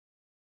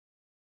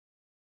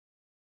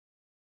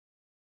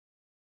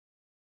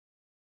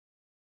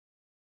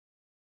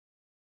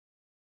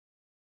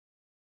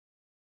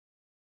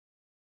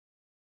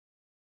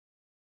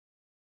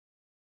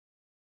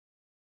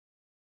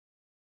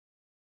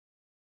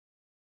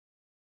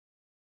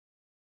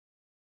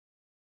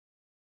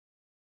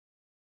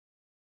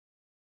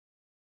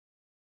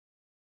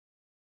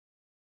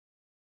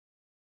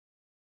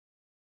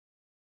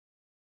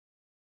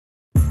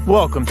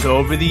Welcome to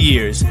Over the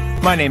Years.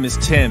 My name is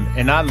Tim,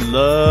 and I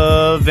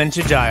love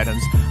vintage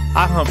items.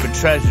 I hunt for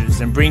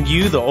treasures and bring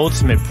you the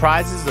ultimate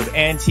prizes of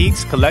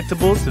antiques,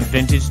 collectibles, and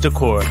vintage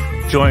decor.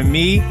 Join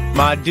me,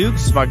 my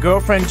dukes, my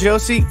girlfriend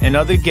Josie, and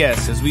other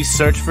guests as we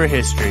search for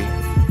history.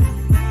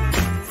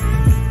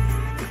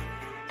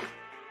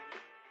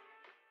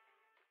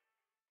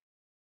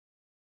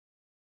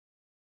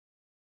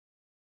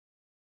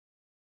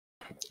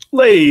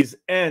 Ladies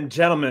and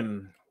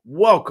gentlemen,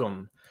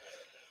 welcome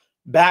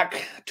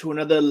back to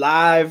another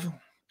live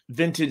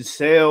vintage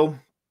sale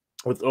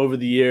with Over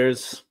the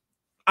Years.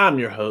 I'm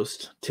your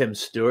host, Tim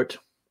Stewart,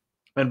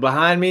 and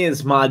behind me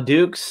is my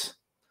dukes.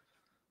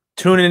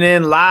 Tuning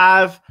in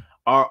live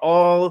are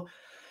all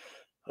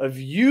of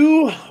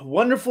you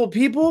wonderful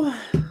people.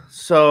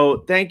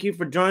 So thank you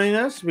for joining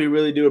us. We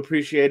really do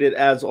appreciate it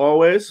as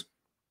always.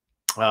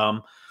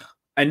 I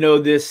know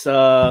this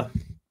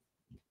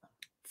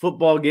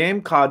football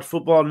game, college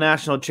football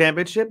national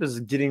championship, is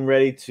getting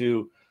ready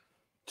to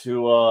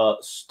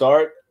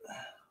start.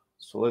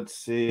 So let's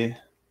see.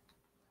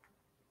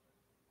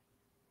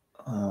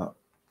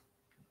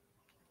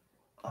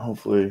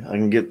 Hopefully I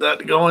can get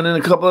that going in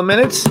a couple of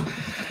minutes.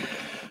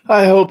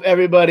 I hope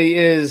everybody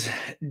is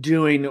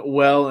doing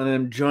well and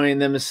enjoying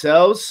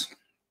themselves.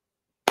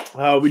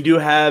 We do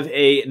have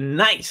a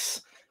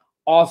nice,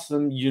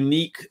 awesome,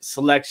 unique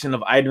selection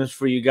of items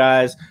for you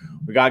guys.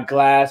 We got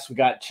glass, we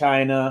got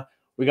china,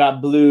 we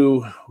got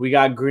blue, we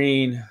got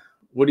green.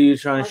 What are you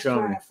trying to show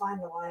me? I'm trying to find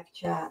the live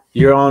chat.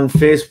 You're on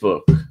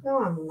Facebook.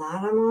 No, I'm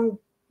not. I'm on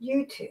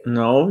YouTube.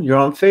 No, you're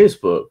on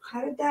Facebook.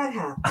 How did that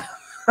happen?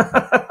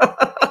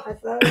 I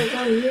thought it was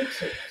on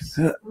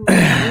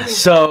YouTube.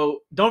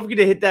 So don't forget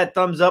to hit that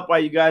thumbs up while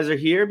you guys are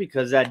here,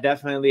 because that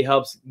definitely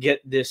helps get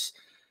this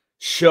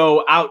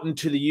show out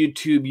into the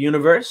YouTube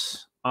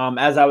universe.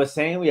 As I was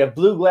saying, we have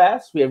blue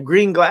glass, we have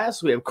green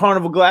glass, we have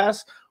carnival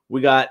glass, we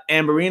got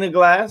amberina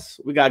glass,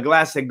 we got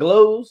glass that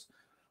glows.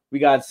 We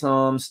got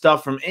some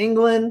stuff from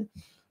England.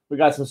 We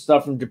got some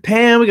stuff from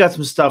Japan. We got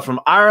some stuff from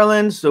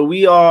Ireland. So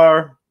we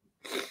are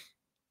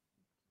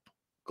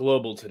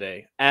global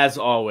today, as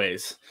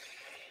always.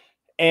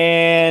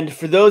 And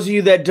for those of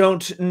you that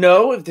don't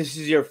know, if this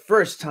is your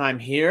first time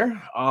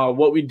here,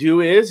 what we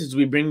do is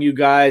we bring you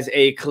guys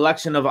a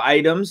collection of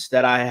items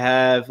that I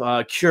have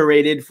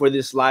curated for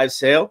this live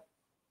sale.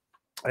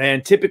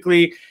 And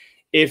typically,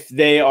 if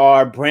they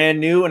are brand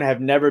new and have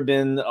never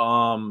been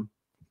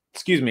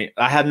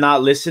I have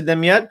not listed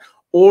them yet,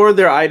 or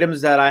they're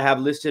items that I have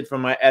listed from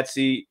my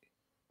Etsy,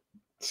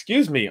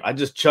 I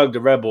just chugged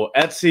a Red Bull,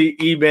 Etsy,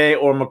 eBay,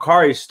 or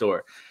Mercari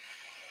store.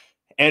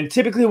 And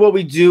typically what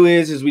we do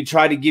is we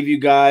try to give you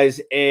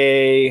guys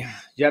you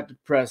have to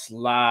press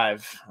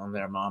live on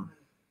there, Mom.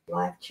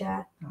 Live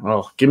chat.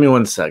 Oh, give me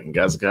 1 second,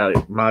 guys. Got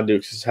it. My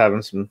Dukes is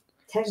having some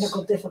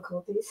technical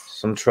difficulties.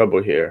 Some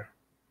trouble here.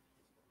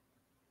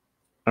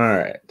 All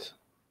right.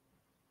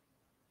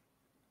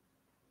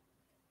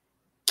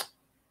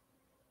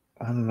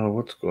 I don't know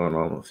what's going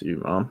on with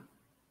you, Mom.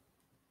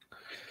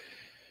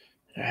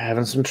 You're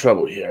having some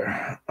trouble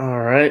here. All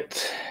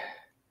right.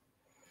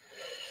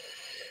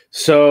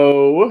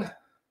 So,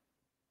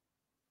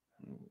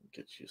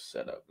 get you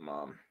set up,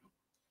 Mom.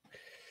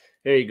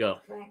 There you go.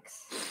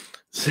 Thanks.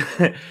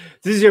 This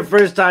is your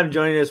first time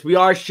joining us. We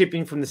are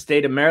shipping from the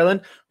state of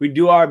Maryland. We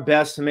do our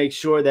best to make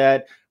sure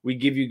that we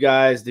give you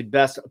guys the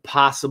best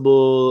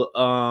possible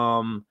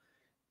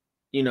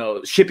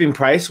shipping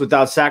price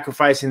without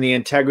sacrificing the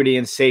integrity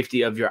and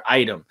safety of your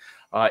item.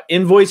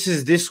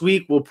 Invoices this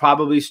week will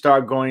probably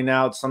start going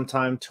out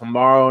sometime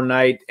tomorrow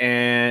night,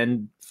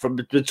 and from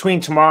between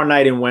tomorrow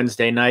night and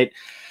Wednesday night.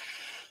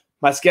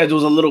 My schedule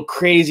is a little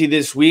crazy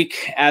this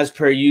week, as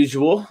per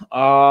usual.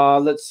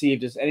 Let's see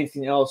if there's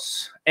anything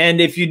else. And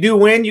if you do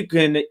win, you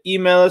can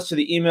email us to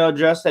the email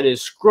address that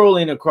is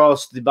scrolling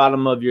across the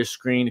bottom of your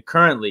screen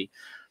currently.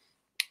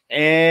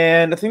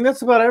 And I think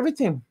that's about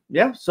everything.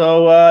 Yeah.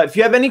 So if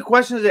you have any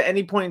questions at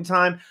any point in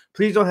time,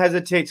 please don't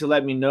hesitate to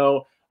let me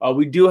know.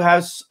 We do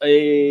have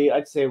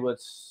I'd say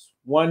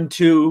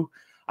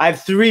I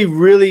have 3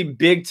 really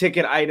big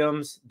ticket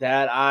items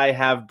that I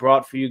have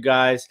brought for you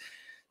guys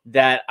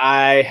that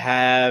I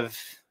have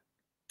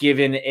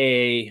given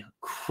a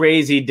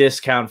crazy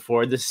discount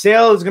for. The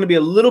sale is going to be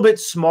a little bit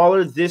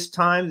smaller this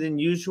time than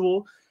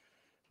usual,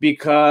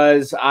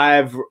 because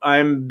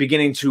I'm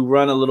beginning to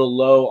run a little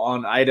low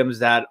on items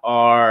that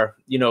are,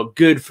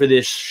 good for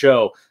this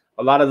show.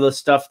 A lot of the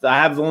stuff that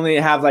I only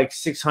have like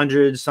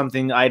 600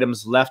 something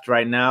items left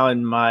right now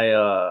in my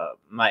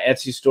my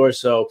Etsy store.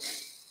 So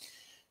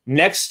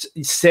next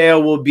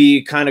sale will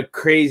be kind of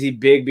crazy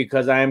big,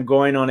 because I am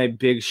going on a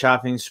big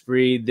shopping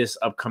spree this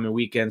upcoming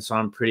weekend. So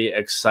I'm pretty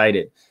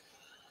excited.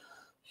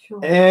 Sure.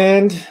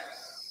 And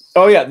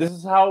oh yeah, this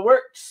is how it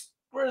works.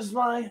 Where's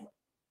my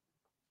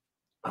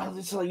I'll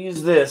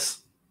use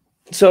this.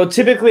 So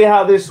typically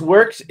how this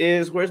works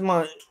is, where's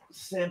my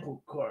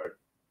sample card?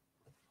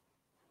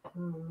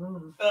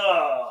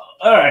 All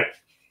right.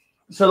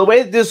 So the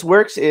way this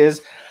works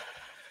is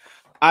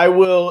I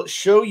will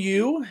show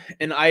you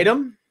an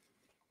item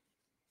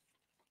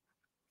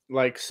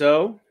like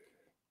so.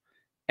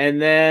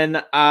 And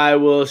then I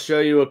will show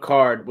you a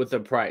card with a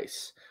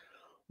price.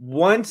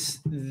 Once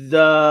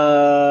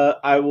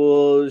I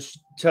will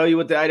tell you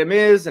what the item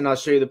is and I'll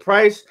show you the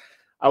price.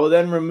 I will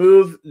then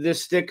remove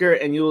this sticker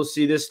and you will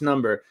see this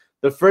number.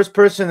 The first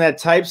person that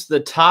types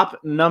the top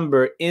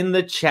number in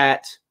the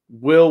chat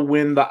will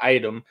win the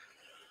item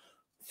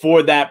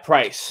for that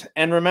price.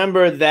 And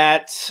remember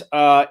that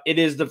it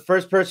is the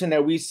first person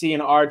that we see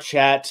in our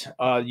chat.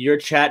 Your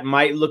chat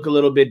might look a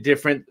little bit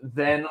different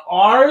than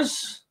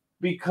ours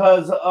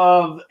because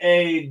of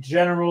a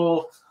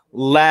general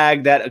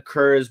lag that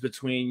occurs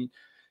between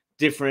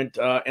different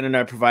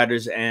internet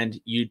providers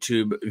and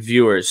YouTube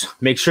viewers.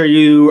 Make sure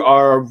you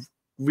are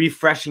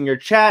refreshing your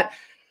chat.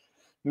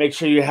 Make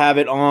sure you have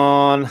it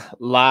on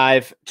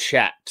live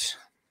chat.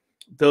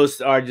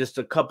 Those are just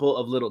a couple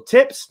of little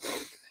tips.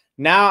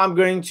 Now I'm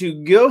going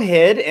to go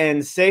ahead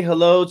and say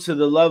hello to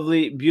the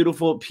lovely,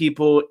 beautiful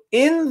people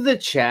in the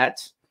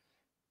chat,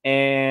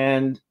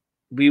 and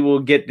we will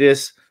get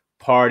this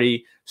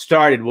party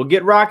started. We'll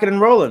get rocking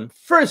and rolling.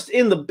 First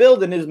in the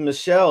building is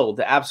Michelle,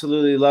 the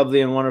absolutely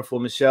lovely and wonderful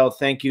Michelle.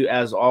 Thank you,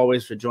 as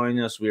always, for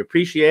joining us. We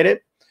appreciate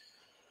it.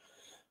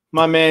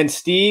 My man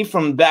Steve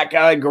from Back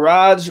Alley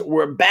Garage,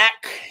 we're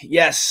back.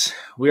 Yes,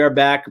 we are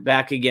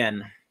back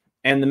again.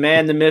 And the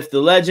man, the myth,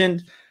 the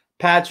legend,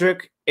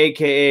 Patrick,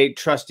 a.k.a.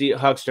 Trusty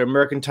Huckster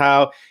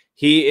Mercantile.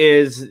 He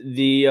is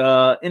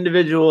the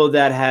individual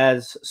that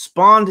has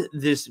spawned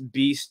this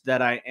beast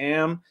that I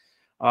am.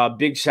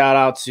 Big shout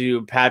out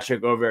to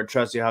Patrick over at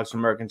Trusty Huckster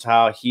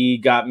Mercantile. He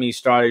got me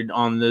started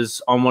on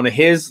one of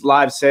his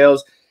live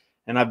sales,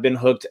 and I've been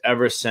hooked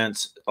ever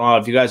since.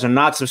 If you guys are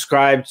not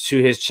subscribed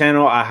to his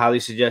channel, I highly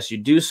suggest you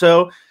do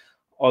so,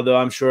 although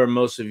I'm sure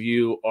most of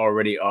you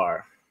already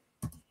are.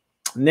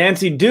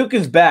 Nancy Duke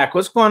is back.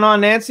 What's going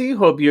on, Nancy?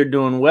 Hope you're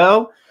doing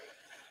well.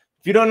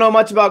 If you don't know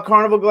much about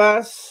Carnival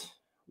Glass,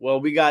 well,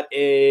 we got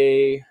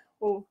I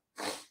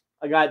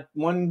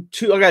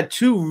got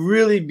two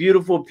really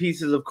beautiful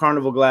pieces of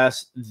Carnival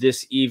Glass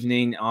this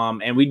evening.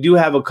 And we do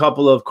have a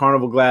couple of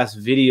Carnival Glass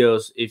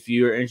videos. If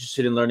you're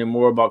interested in learning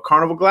more about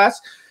Carnival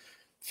Glass,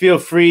 feel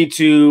free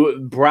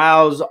to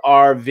browse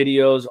our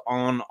videos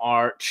on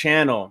our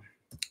channel.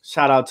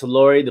 Shout out to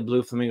Lori, the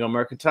Blue Flamingo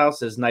Mercantile,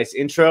 says nice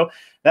intro.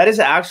 That is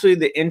actually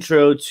the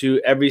intro to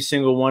every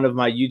single one of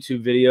my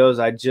YouTube videos.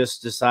 I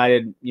just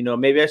decided,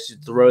 maybe I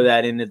should throw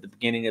that in at the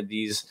beginning of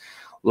these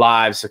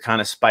lives to kind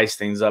of spice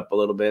things up a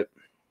little bit.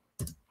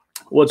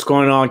 What's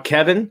going on,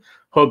 Kevin?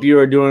 Hope you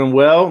are doing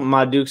well.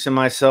 My Dukes and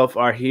myself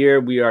are here.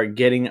 We are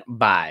getting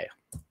by.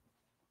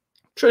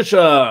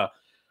 Trisha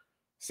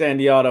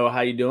Sandiato,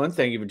 how you doing?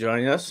 Thank you for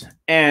joining us.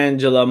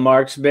 Angela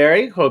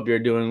Marksberry, hope you're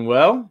doing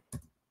well.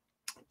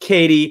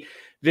 Katie,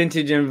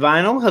 Vintage and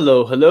Vinyl,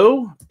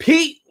 hello.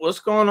 Pete, what's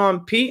going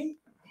on, Pete?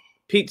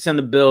 Pete's in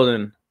the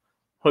building.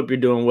 Hope you're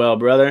doing well,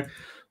 brother.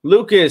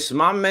 Lucas,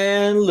 my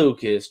man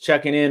Lucas,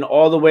 checking in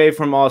all the way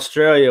from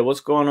Australia.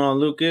 What's going on,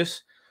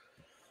 Lucas?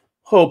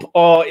 Hope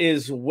all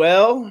is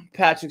well.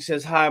 Patrick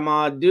says hi,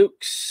 my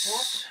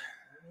Dukes.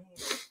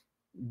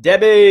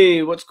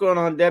 Debbie, what's going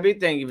on, Debbie?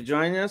 Thank you for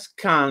joining us.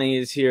 Connie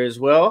is here as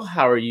well.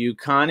 How are you,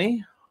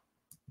 Connie?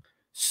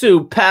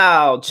 Sue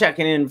Powell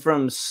checking in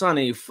from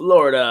sunny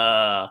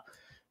Florida.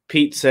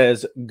 Pete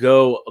says,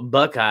 go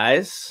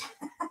Buckeyes.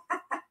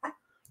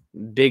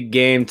 Big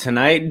game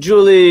tonight.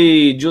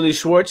 Julie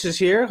Schwartz is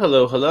here.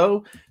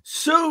 Hello.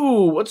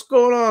 Sue, what's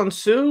going on,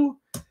 Sue?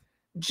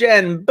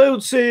 Jen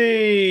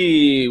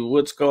Bootsy,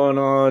 what's going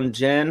on,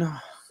 Jen?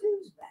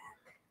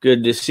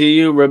 Good to see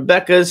you.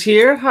 Rebecca's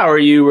here. How are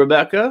you,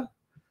 Rebecca?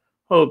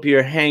 Hope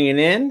you're hanging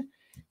in.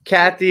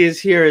 Kathy is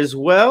here as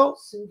well.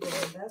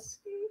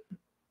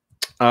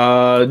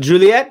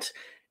 Juliet,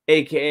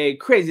 a.k.a.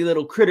 Crazy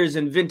Little Critters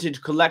and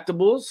Vintage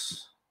Collectibles.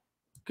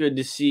 Good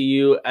to see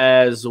you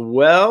as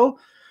well.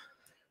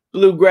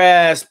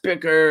 Bluegrass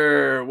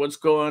Picker, what's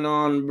going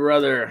on,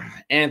 brother?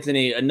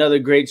 Anthony, another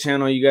great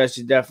channel you guys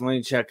should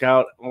definitely check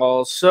out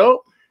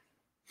also.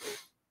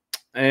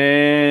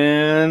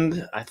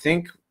 And I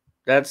think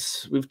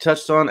we've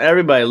touched on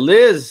everybody.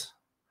 Liz,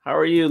 how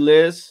are you,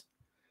 Liz?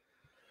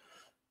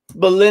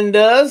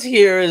 Belinda's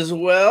here as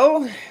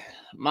well.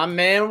 My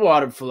man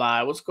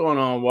Waterfly, what's going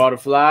on,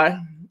 Waterfly?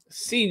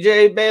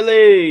 CJ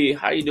Bailey,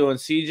 how you doing,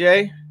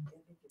 CJ?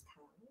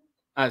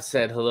 I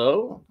said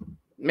hello.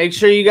 Make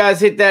sure you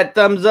guys hit that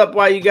thumbs up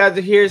while you guys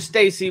are here.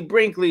 Stacy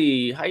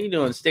Brinkley, how you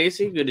doing,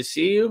 Stacy? Good to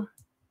see you.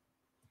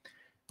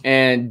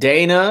 And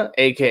Dana,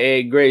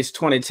 a.k.a. Grace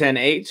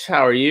 2010H,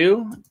 how are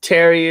you?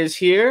 Terry is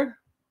here.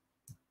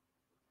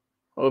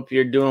 Hope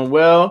you're doing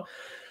well.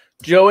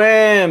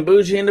 Joanne,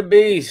 Bougie and the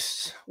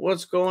Beast,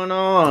 what's going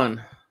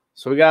on?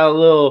 So we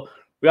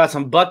got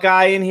some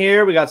Buckeye in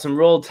here. We got some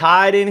Roll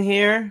Tide in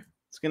here.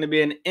 It's going to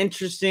be an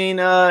interesting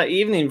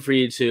evening for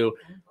you two.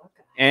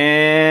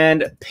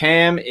 And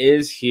Pam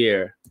is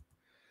here.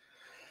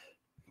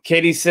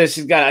 Katie says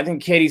I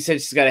think Katie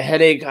said she's got a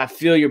headache. I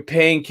feel your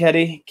pain,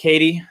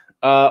 Katie.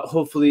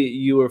 Hopefully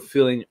you are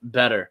feeling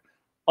better.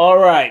 All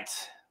right.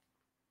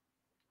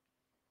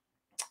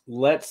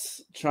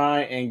 let's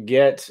try and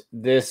get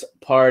this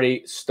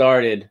party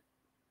started.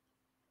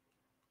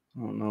 I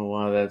don't know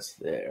why that's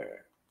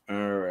there.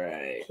 All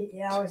right.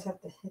 Yeah, I always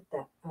have to hit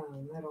that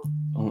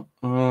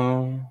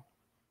metal.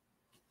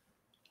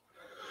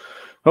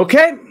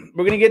 Okay,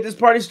 we're going to get this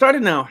party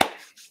started now.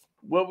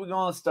 What we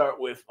going to start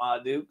with, my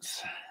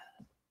dukes?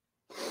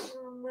 I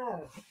don't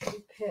know.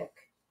 You pick.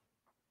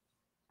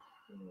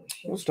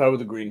 We'll start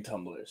with the green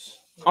tumblers.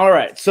 All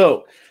right,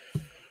 so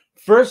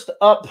first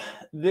up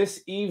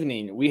this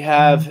evening, we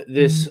have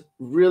this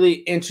really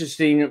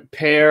interesting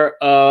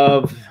pair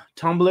of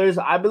tumblers.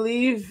 I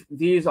believe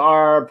these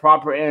are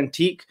proper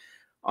antique.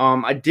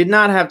 I did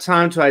not have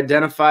time to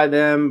identify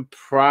them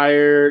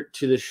prior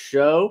to the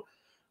show.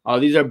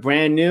 These are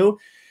brand new.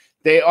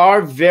 They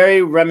are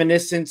very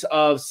reminiscent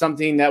of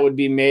something that would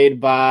be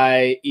made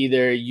by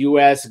either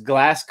U.S.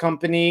 Glass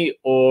Company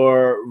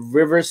or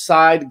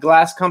Riverside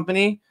Glass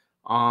Company.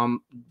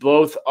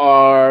 Both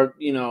are,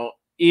 you know,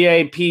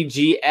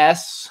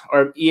 EAPGS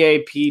or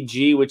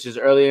EAPG, which is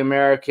Early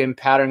American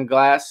Pattern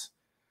Glass.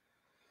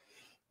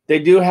 They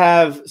do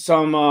have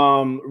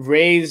some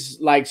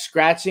raised like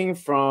scratching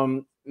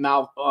from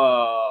not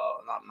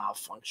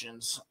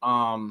malfunctions,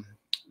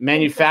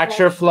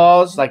 manufacturer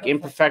flaws, like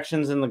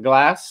imperfections in the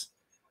glass.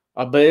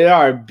 But they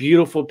are a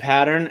beautiful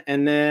pattern.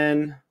 And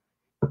then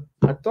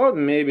I thought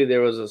maybe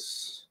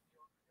there's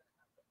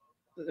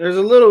a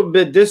little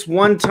bit. This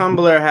one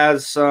tumbler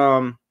has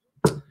a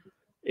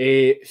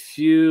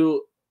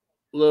few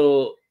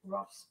little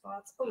rough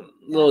spots.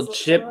 Little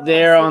chip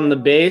there on the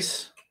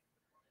base.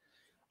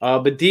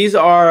 But these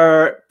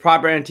are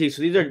proper antiques.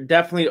 So these are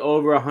definitely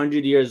over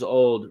 100 years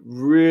old.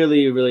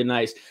 Really, really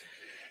nice.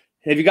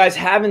 If you guys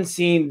haven't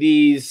seen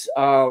these,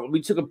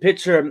 we took a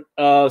picture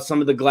of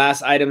some of the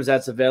glass items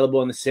that's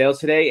available in the sale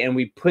today, and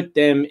we put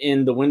them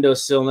in the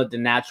windowsill and let the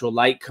natural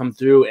light come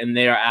through, and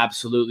they are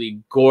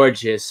absolutely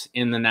gorgeous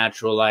in the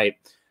natural light.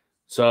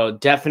 So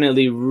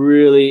definitely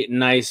really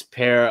nice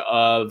pair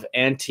of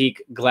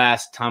antique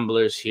glass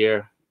tumblers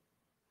here.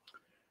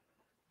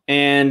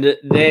 And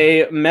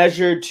they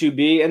measure to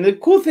be, and the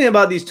cool thing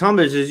about these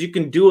tumblers is you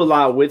can do a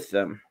lot with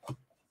them.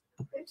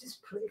 They're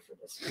just pretty for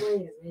display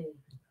to me.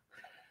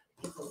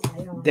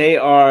 They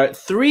are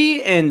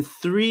 3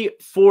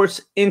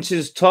 3/4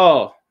 inches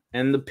tall,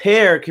 and the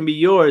pair can be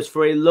yours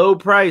for a low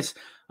price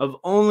of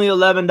only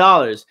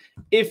 $11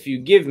 if you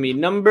give me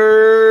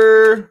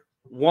number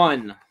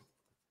 1.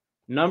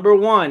 Number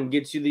 1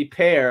 gets you the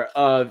pair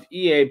of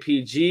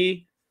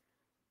EAPG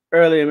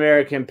Early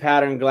American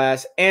Pattern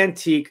Glass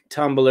antique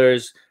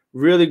tumblers.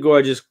 Really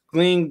gorgeous.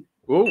 Clean.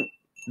 Ooh,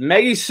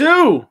 Maggie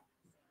Sue.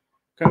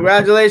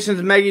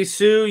 Congratulations, Maggie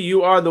Sue.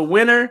 You are the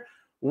winner.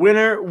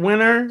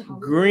 Winner,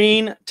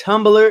 green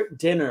tumbler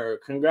dinner.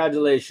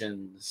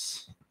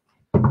 Congratulations.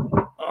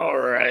 All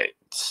right.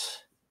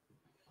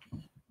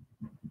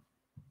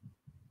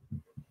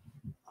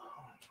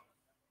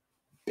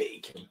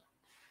 Bacon.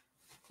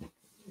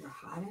 You're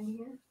hot in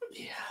here?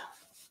 Yeah.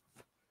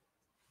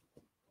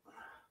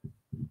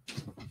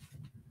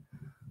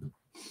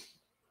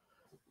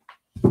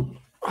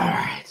 All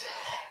right.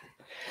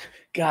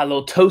 Got a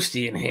little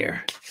toasty in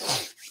here.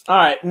 All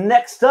right.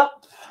 Next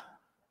up,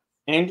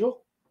 Angel.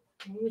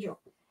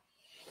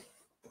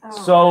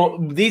 So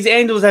these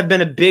angels have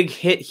been a big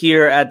hit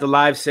here at the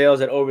live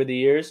sales over the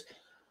years.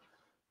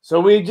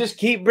 So we just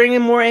keep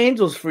bringing more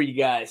angels for you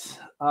guys.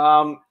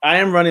 I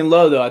am running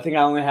low, though. I think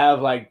I only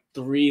have like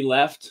 3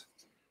 left.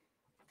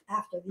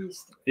 After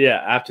these 3.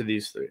 Yeah, after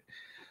these 3.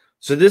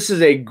 So this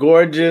is a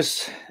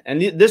gorgeous,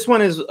 and this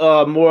one is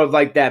more of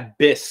like that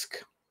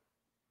bisque.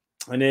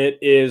 And it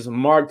is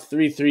marked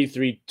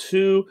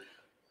 3332.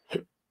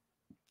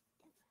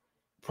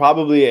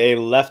 Probably a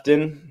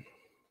Lefton.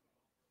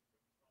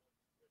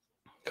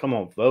 Come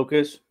on,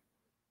 focus.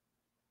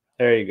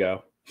 There you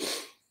go.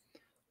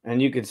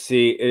 And you can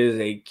see it is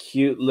a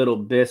cute little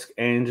bisque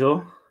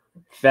angel.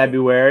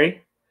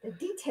 February. The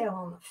detail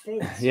on the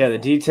face. Yeah, the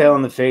detail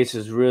on the face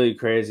is really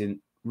crazy.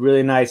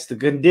 Really nice. The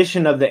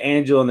condition of the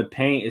angel and the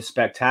paint is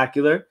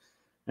spectacular.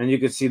 And you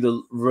can see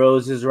the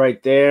roses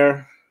right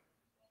there.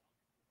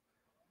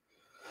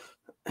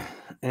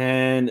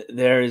 And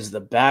there is the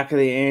back of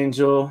the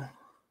angel.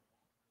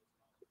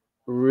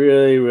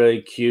 Really,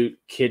 really cute,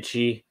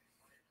 kitschy.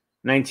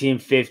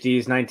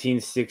 1950s,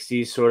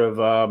 1960s sort of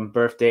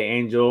birthday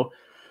angel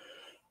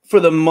for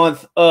the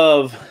month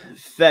of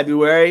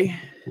February.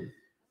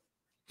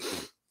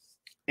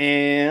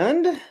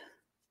 And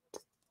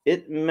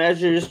it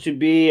measures to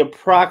be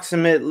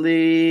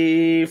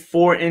approximately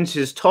 4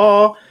 inches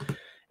tall.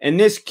 And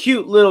this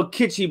cute little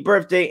kitschy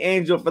birthday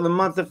angel for the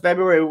month of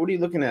February, what are you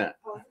looking at?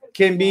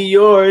 Can be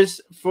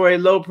yours for a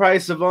low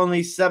price of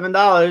only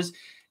 $7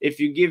 if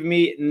you give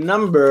me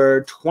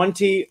number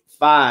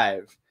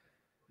 25.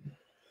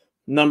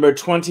 Number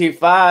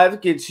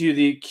 25 gets you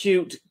the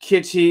cute,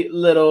 kitschy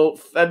little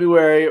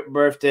February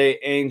birthday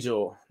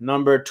angel.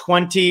 Number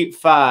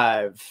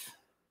 25.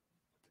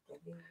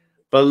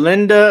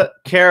 Belinda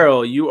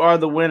Carroll, you are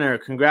the winner.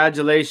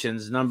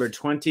 Congratulations. Number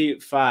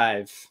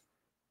 25.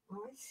 Oh,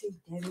 I see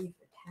Debbie Vitale.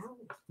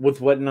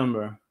 With what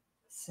number?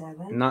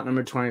 7. Not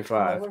number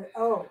 25.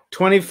 Oh.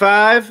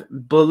 25,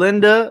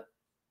 Belinda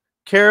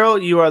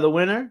Carroll, you are the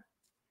winner.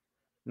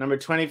 Number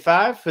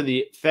 25 for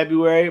the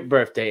February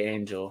birthday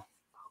angel.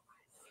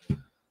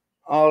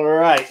 All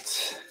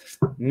right.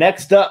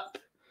 Next up,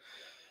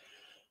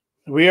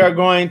 we are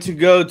going to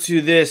go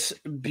to this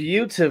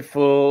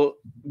beautiful,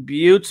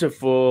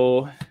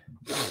 beautiful.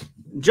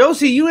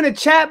 Josie, you in the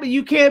chat, but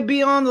you can't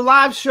be on the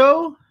live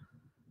show?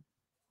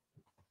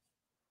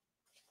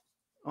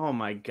 Oh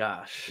my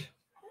gosh.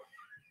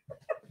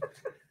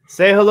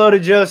 Say hello to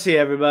Josie,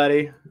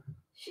 everybody.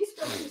 She's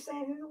supposed to be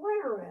saying who the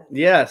winner is.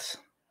 Yes.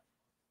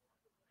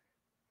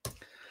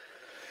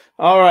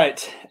 All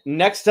right.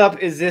 Next up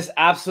is this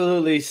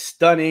absolutely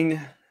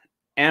stunning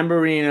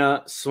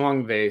Amberina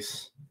swung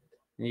vase.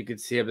 You can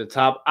see up the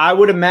top. I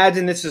would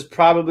imagine this is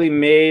probably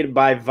made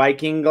by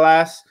Viking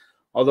Glass,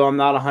 although I'm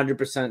not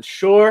 100%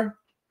 sure.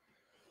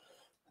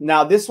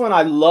 Now, this one,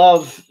 I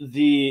love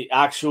the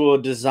actual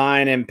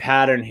design and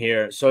pattern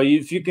here. So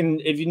if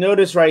you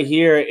notice right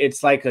here,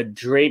 it's like a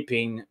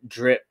draping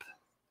drip.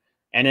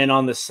 And then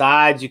on the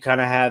sides, you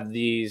kind of have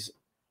these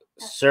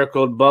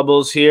circled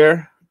bubbles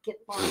here. Get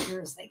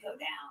larger as they go down.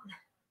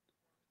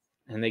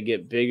 And they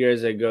get bigger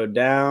as they go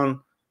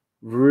down.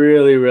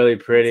 Really, really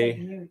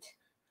pretty.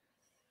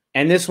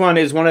 And this one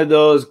is one of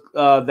those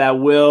that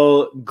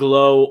will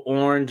glow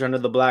orange under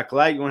the black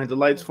light. You want to hit the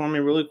lights for me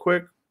really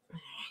quick?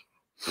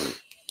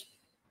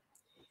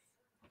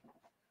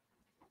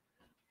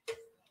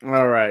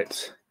 All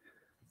right.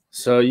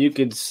 So you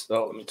could,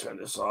 let me turn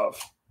this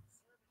off.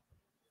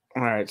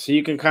 All right. So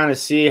you can kind of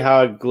see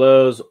how it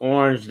glows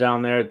orange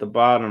down there at the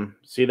bottom.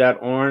 See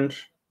that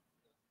orange?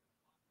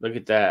 Look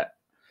at that.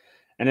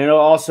 And it'll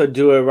also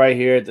do it right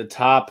here at the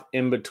top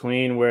in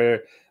between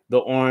where the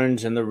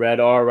orange and the red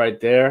are right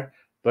there.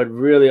 But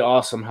really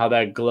awesome how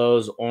that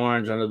glows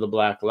orange under the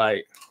black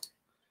light.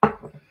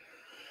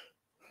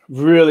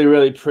 Really,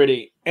 really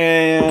pretty.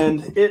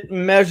 And it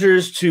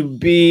measures to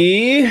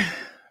be...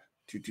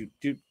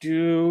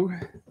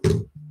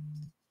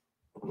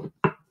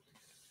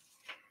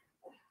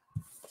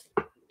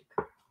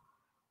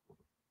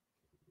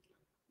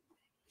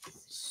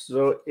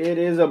 So it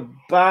is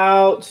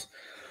about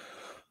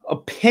a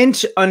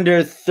pinch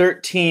under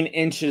 13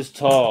 inches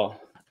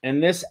tall.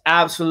 And this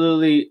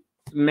absolutely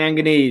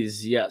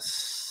manganese.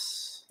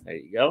 Yes. There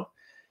you go.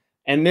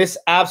 And this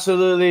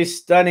absolutely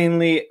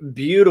stunningly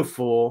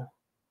beautiful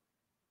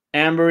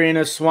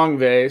Amberina swung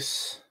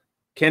vase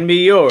can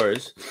be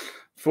yours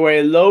for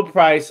a low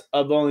price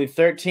of only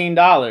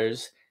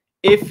 $13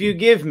 if you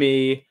give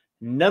me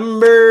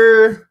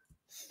number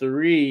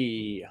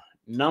 3.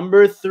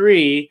 Number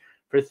 3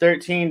 for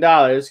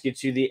 $13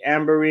 gets you the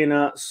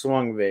Amberina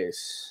swung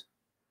vase.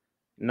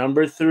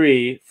 Number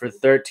 3 for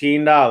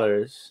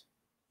 $13.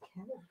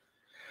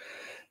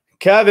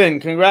 Kevin,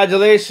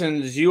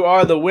 congratulations. You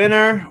are the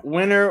winner,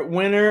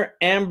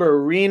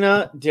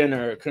 Amberina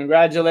dinner.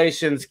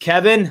 Congratulations,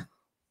 Kevin.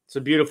 It's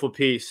a beautiful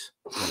piece.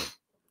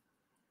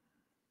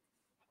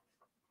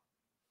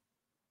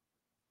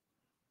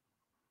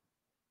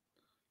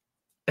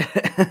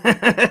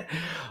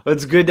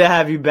 It's good to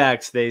have you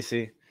back,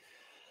 Stacy.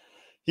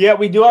 Yeah,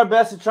 we do our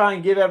best to try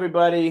and give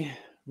everybody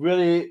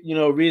really,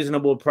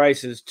 reasonable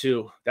prices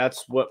too.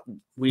 That's what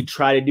we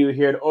try to do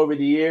here over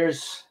the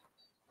years.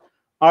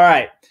 All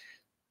right.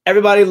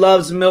 Everybody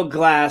loves milk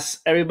glass.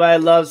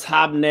 Everybody loves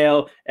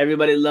hobnail.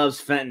 Everybody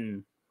loves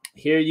Fenton.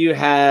 Here you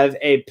have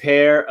a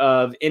pair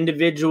of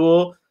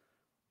individual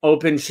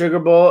open sugar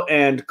bowl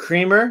and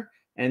creamer.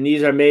 And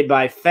these are made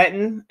by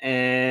Fenton,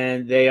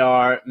 and they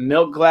are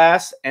milk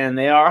glass, and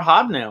they are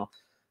hobnail.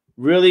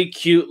 Really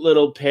cute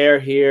little pair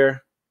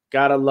here.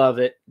 Gotta love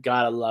it.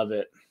 Gotta love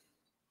it.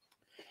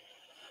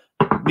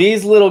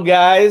 These little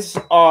guys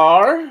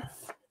are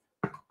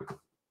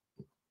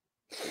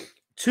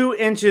 2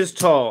 inches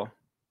tall.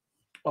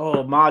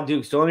 Oh, Ma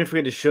Dukes, don't let me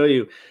forget to show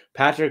you.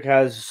 Patrick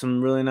has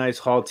some really nice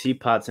Hall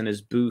teapots in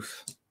his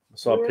booth. I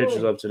saw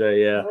pictures of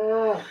today,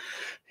 yeah.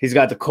 He's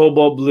got the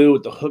cobalt blue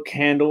with the hook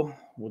handle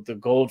with the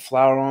gold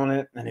flower on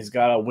it, and he's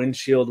got a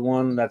windshield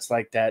one that's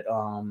like that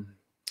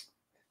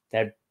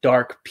that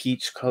dark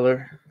peach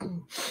color.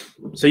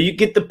 So you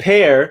get the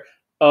pair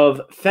of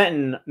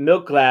Fenton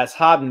milk glass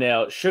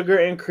hobnail sugar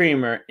and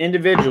creamer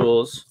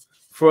individuals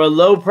for a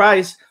low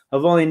price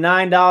of only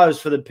 $9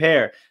 for the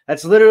pair.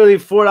 That's literally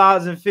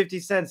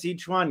 $4.50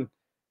 each one.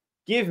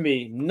 Give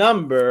me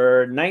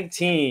number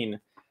 19.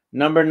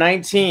 Number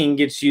 19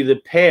 gets you the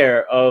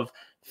pair of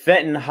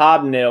Fenton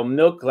hobnail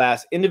milk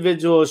glass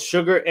individual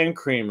sugar and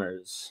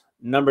creamers.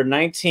 Number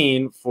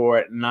 19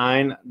 for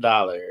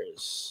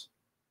 $9.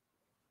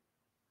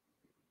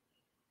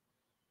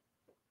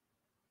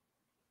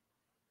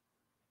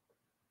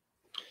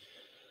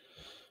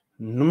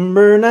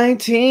 Number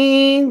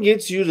 19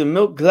 gets you the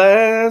milk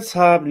glass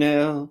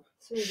hobnail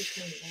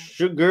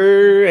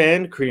sugar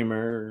and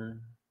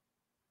creamer.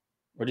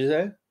 What did you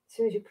say? As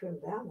soon as you put them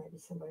down, maybe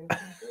somebody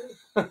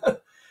will come.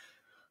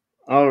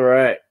 All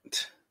right.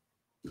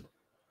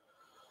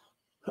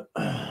 Look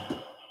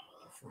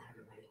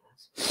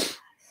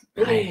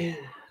at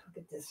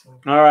this one.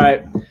 All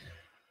right.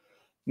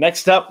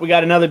 Next up, we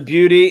got another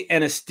beauty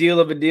and a steal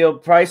of a deal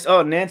price.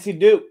 Oh, Nancy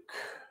Duke,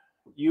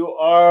 you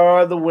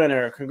are the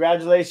winner.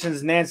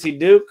 Congratulations, Nancy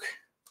Duke.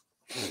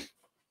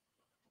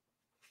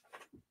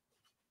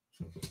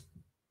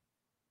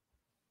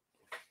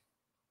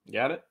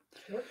 Got it?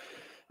 Yep.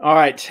 All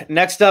right.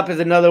 Next up is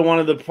another one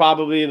of the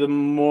probably the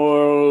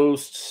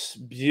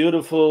most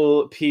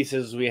beautiful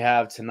pieces we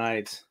have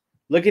tonight.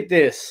 Look at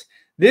this.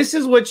 This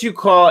is what you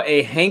call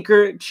a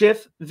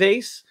handkerchief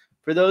vase.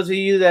 For those of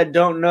you that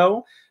don't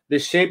know, the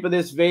shape of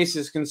this vase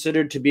is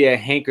considered to be a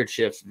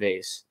handkerchief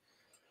vase.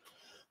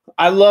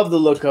 I love the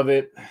look of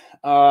it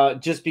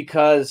just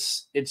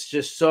because it's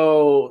just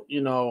so,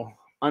 you know,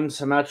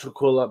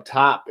 unsymmetrical up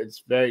top.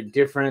 It's very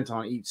different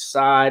on each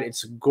side.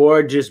 It's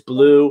gorgeous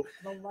blue.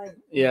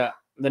 Yeah.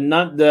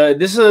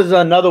 This is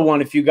another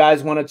one. If you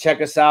guys want to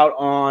check us out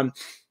on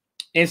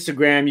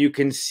Instagram, you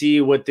can see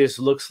what this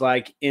looks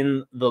like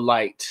in the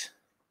light.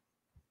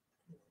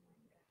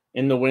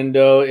 In the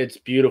window, it's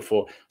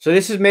beautiful. So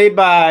this is made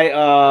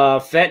by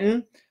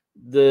Fenton.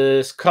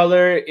 This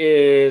color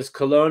is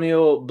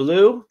colonial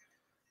blue,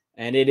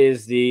 and it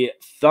is the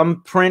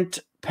thumbprint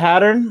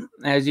pattern,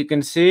 as you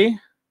can see.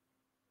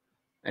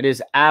 It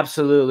is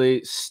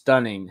absolutely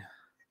stunning.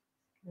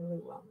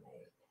 Really well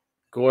made.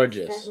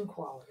 Gorgeous. Fenton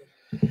quality.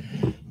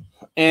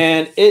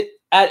 And it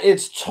at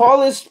its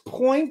tallest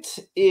point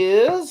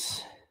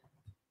is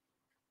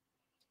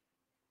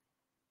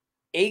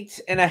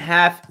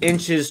 8.5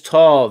 inches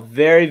tall.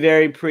 Very,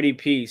 very pretty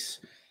piece.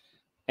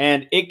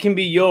 And it can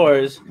be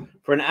yours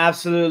for an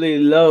absolutely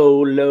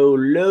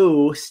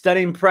low,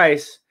 stunning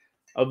price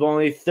of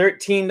only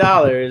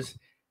 $13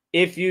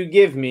 if you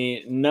give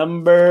me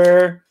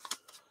number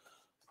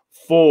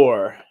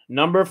 4.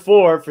 Number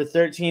 4 for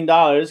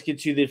 $13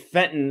 gets you the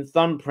Fenton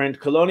Thumbprint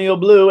Colonial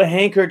Blue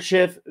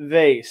Handkerchief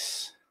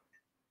Vase.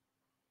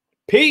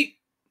 Pete,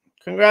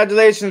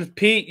 congratulations,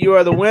 Pete. You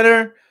are the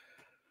winner.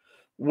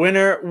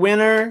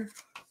 Winner.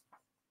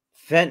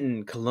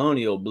 Fenton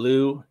Colonial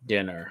Blue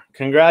Dinner.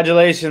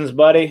 Congratulations,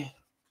 buddy.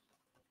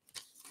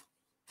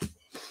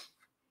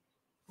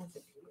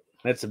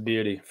 That's a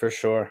beauty for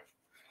sure.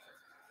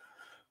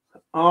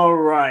 All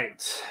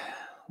right.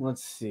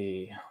 Let's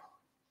see.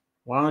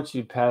 Why don't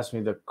you pass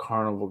me the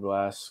Carnival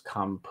Glass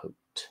Compote?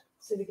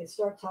 So we can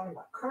start talking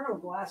about Carnival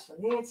Glass for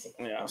Nancy.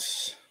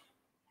 Yes.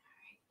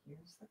 All right,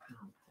 here's the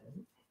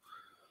compote.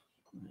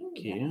 Thank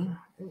you.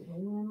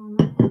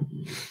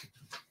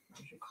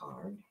 There's your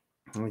card.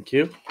 Thank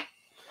you.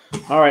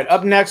 All right.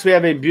 Up next, we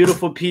have a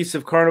beautiful piece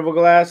of Carnival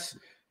Glass.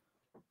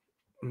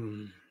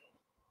 Let's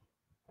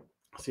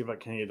see if I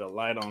can get a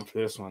light on for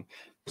this one.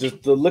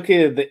 Just the look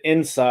at the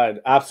inside,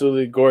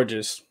 absolutely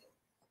gorgeous.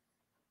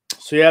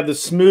 So you have the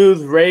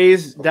smooth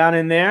rays down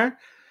in there,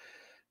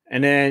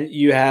 and then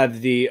you have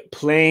the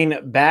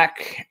plain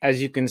back.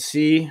 As you can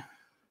see,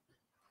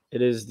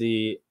 it is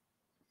the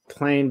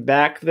plain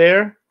back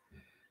there,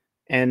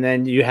 and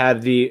then you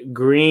have the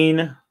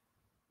green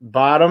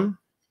bottom,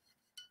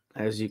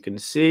 as you can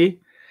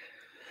see.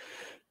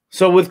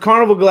 So with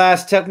Carnival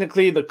Glass,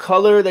 technically the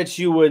color that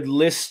you would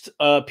list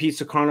a piece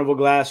of Carnival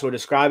Glass or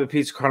describe a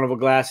piece of Carnival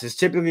Glass is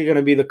typically going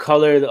to be the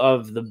color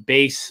of the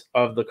base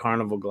of the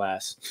Carnival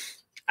Glass.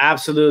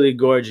 Absolutely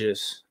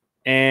gorgeous.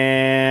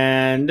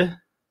 And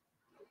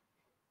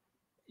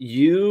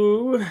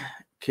you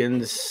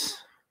can... It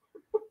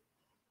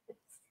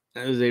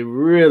is a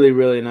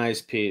really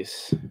nice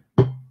piece.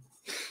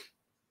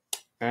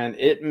 And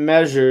it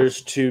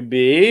measures to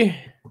be...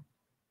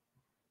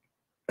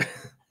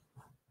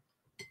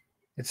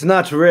 It's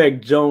not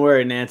rigged. Don't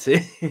worry,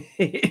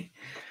 Nancy.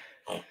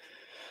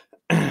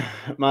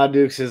 My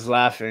Dukes is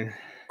laughing.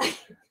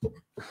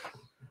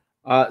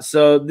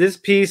 So this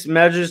piece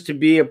measures to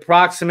be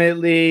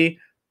approximately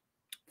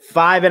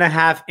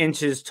 5.5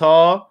 inches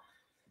tall.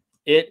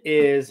 It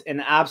is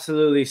an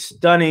absolutely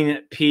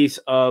stunning piece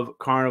of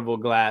Carnival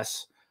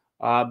Glass.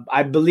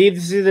 I believe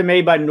this is either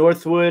made by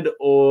Northwood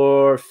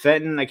or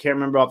Fenton. I can't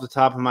remember off the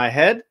top of my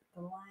head.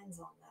 The lines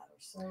on that are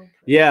so pretty.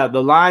 Yeah,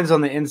 the lines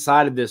on the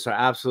inside of this are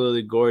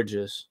absolutely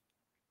gorgeous.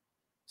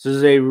 This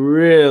is a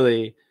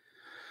really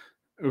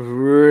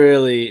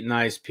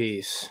nice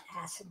piece.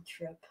 Acid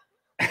trip.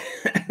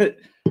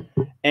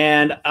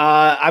 And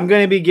I'm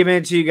going to be giving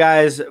it to you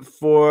guys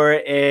for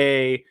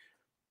a...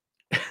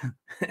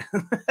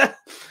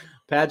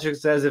 Patrick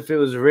says if it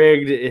was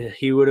rigged,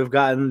 he would have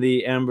gotten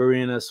the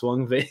Amberina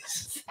swung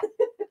vase.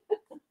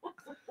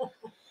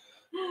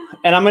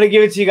 And I'm going to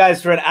give it to you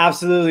guys for an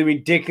absolutely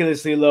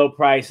ridiculously low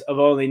price of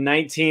only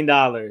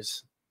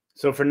 $19.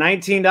 So for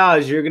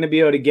 $19, you're going to be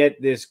able to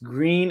get this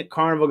green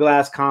Carnival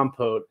Glass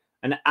Compote,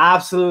 an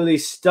absolutely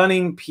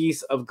stunning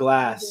piece of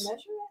glass. Did you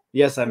measure it?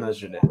 Yes, I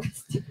measured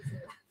it.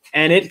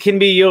 And it can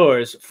be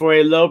yours for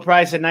a low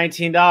price of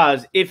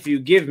 $19 if you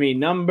give me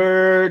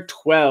number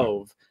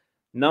 12.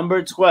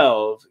 Number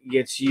 12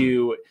 gets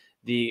you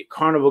the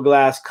Carnival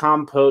Glass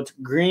Compote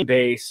green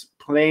base,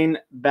 plain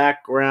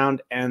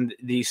background, and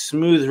the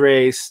smooth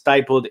rays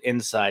stippled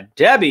inside.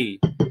 Debbie.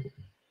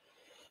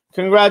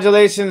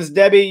 Congratulations,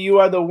 Debbie. You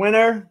are the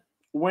winner.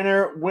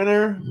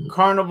 winner,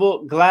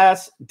 Carnival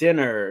Glass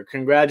Dinner.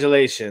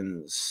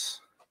 Congratulations.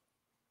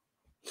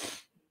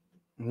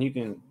 And you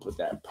can put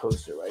that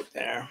poster right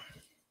there.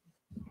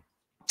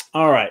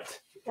 All right.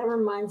 That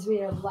reminds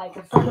me of like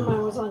a friend of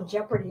mine was on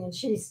Jeopardy and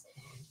she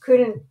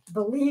couldn't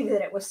believe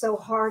that it was so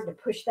hard to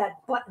push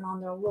that button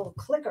on their little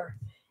clicker.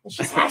 And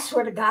she said, I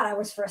swear to God, I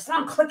was first. And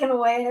I'm clicking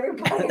away and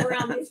everybody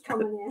around me is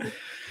coming in.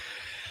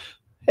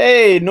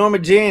 Hey, Norma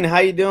Jean, how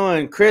you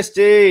doing?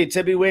 Christy,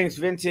 Tippy Winks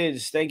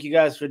Vintage, thank you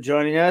guys for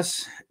joining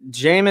us.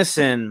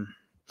 Jameson,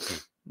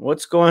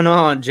 what's going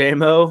on,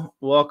 JMO?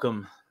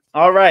 Welcome.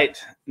 All right,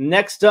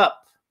 next up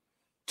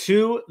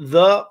to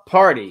the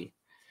party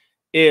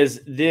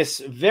is this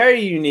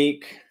very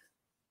unique.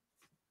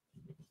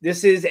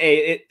 This is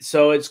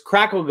so it's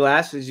crackle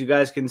glass, as you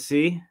guys can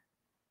see.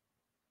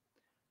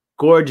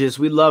 Gorgeous.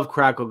 We love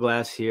crackle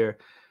glass here.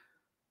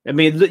 I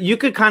mean, you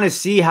could kind of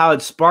see how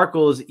it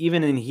sparkles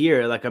even in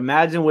here. Like,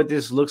 imagine what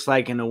this looks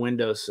like in a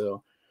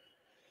windowsill.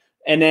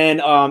 And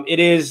then it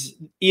is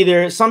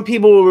either, some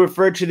people will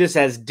refer to this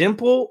as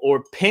dimple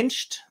or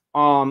pinched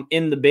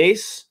in the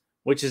base,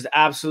 which is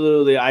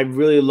absolutely, I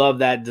really love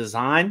that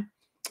design.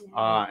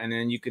 And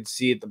then you could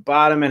see at the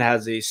bottom, it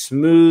has a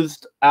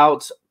smoothed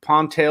out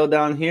palm tail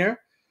down here.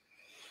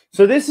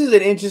 So this is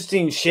an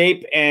interesting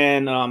shape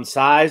and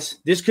size.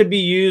 This could be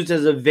used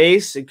as a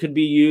vase. It could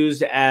be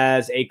used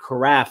as a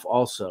carafe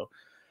also,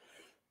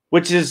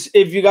 which is,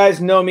 if you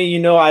guys know me, you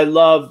know I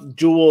love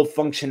dual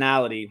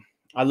functionality.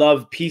 I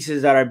love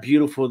pieces that are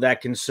beautiful,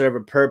 that can serve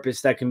a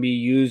purpose, that can be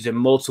used in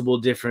multiple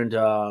different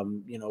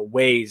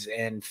ways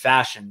and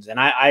fashions. And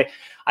I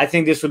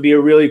think this would be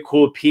a really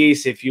cool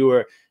piece if you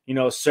were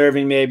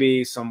serving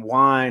maybe some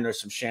wine or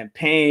some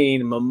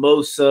champagne,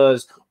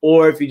 mimosas,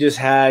 or if you just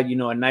had,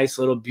 a nice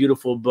little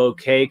beautiful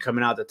bouquet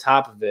coming out the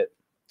top of it.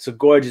 It's a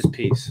gorgeous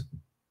piece.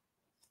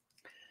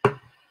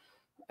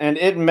 And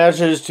it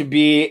measures to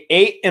be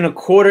 8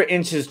 1/4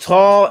 inches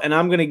tall. And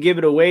I'm going to give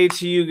it away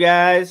to you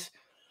guys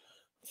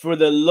for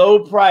the low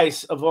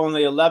price of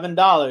only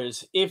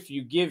 $11 if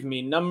you give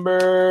me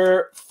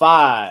number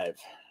 5.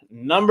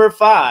 Number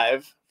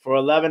 5 for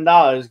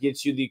 $11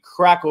 gets you the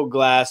crackle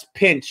glass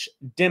pinch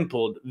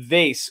dimpled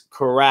vase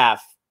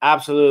carafe.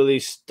 Absolutely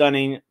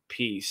stunning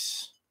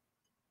piece.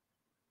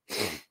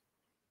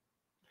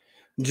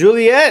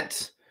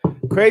 Juliet,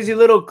 Crazy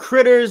Little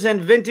Critters and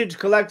Vintage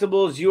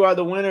Collectibles, you are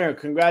the winner.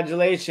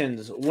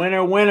 Congratulations.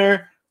 Winner,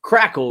 winner,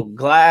 crackle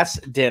glass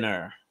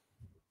dinner.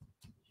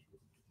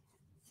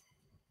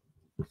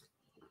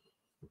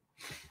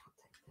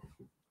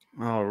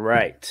 All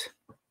right.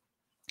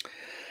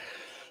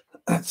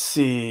 Let's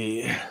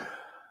see.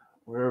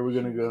 Where are we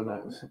going to go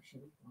next?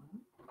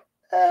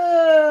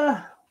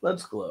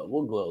 Let's glow.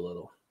 We'll glow a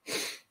little.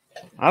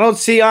 I don't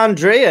see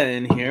Andrea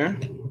in here.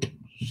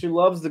 She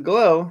loves the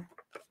glow.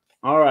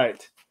 All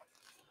right.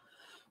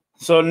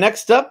 So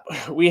next up,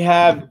 we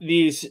have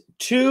these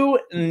 2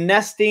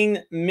 nesting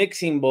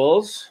mixing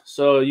bowls.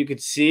 So you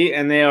could see,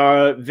 and they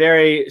are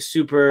very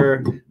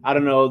super, I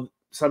don't know,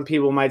 some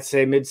people might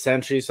say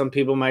mid-century, some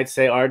people might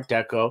say Art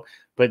Deco,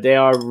 but they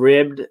are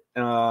ribbed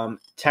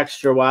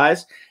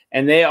texture-wise,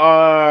 and they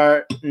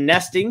are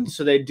nesting,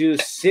 so they do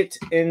sit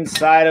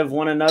inside of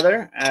one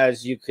another,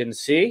 as you can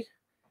see.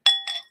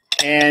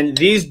 And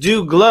these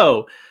do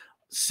glow.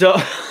 So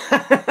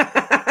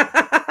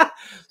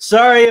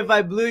sorry if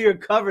I blew your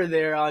cover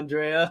there,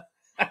 Andrea.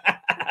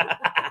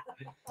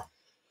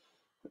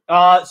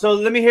 So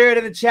let me hear it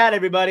in the chat,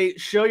 everybody.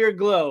 Show your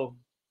glow.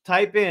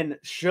 Type in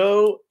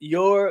 "show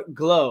your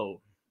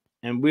glow,"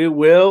 and we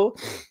will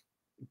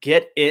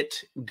get it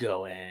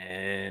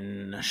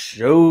going.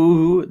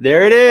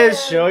 There it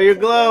is. Show your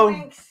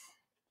glow.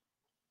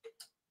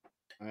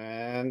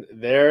 And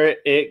there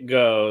it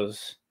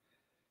goes.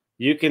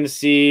 You can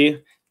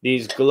see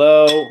these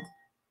glow,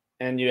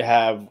 and you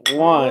have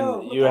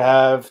 1, you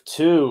have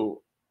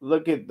 2.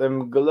 Look at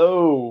them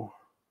glow.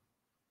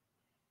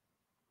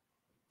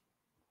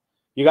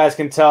 You guys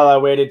can tell I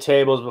waited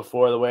tables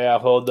before the way I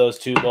hold those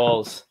 2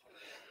 bowls.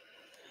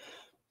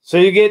 So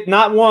you get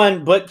not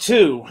 1, but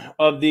 2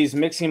 of these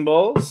mixing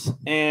bowls,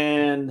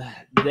 and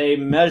they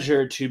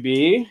measure to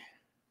be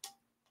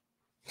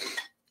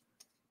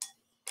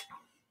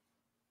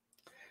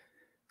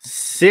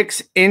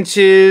 6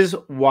 inches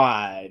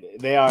wide.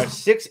 They are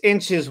 6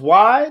 inches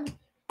wide,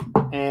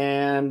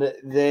 and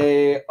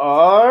they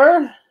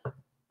are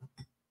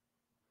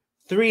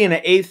 3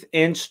 1/8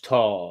 inch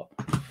tall.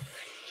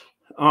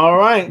 All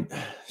right,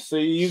 so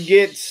you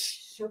get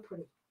So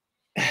pretty.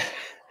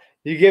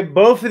 You get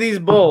both of these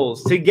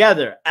bowls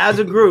together as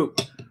a group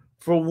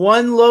for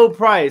one low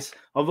price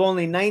of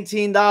only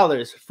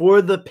 $19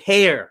 for the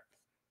pair.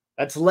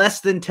 That's less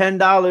than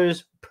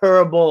 $10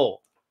 per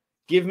bowl.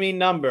 Give me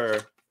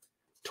number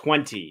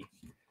 20.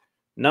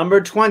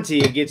 Number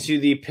 20 gets you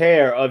the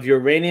pair of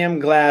uranium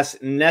glass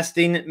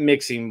nesting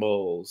mixing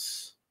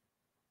bowls.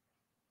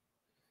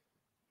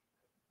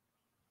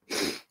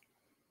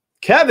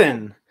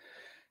 Kevin.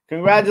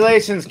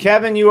 Congratulations,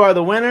 Kevin. You are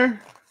the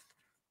winner.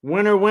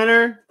 Winner,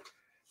 winner.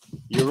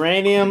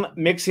 Uranium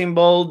mixing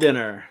bowl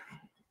dinner.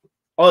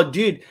 Oh,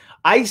 dude,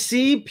 I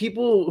see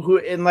people who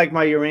in like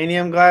my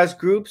uranium glass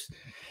groups,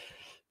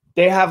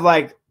 they have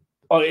like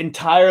an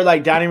entire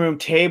like dining room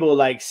table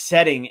like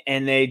setting,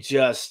 and they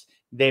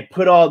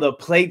put all the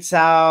plates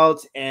out,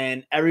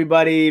 and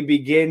everybody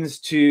begins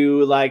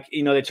to like,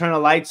 you know, they turn the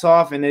lights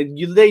off, and they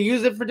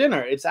use it for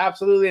dinner. It's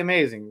absolutely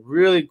amazing.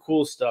 Really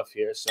cool stuff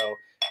here. So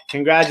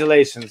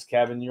congratulations,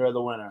 Kevin. You're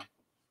the winner.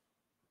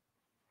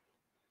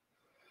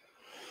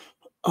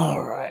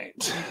 All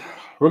right.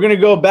 We're going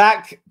to go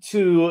back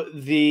to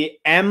the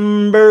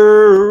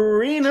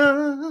Amberina.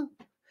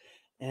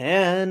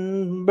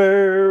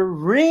 Amberina.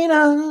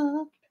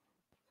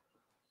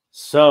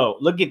 So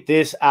look at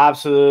this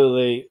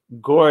absolutely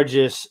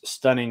gorgeous,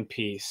 stunning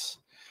piece.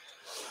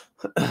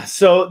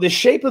 So the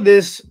shape of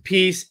this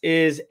piece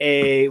is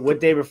what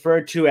they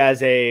refer to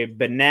as a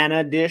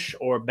banana dish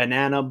or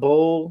banana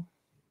bowl.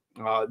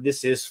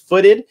 This is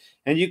footed,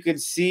 and you can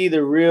see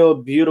the real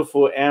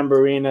beautiful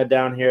Amberina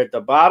down here at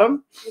the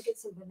bottom. Look at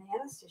some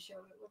bananas to show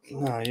it.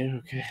 Oh, yeah,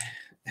 okay.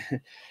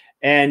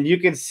 And you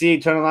can see,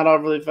 turn the light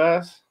off really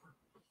fast.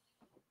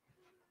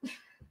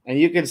 And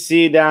you can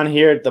see down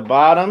here at the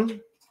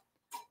bottom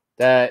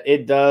that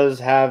it does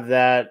have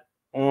that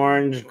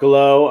orange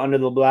glow under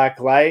the black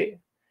light.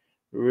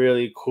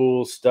 Really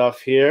cool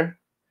stuff here.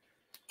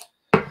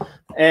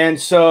 And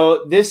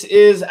so this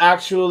is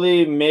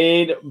actually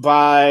made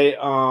by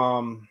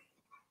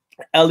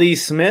L.E.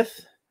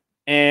 Smith,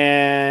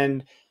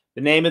 and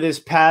the name of this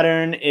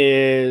pattern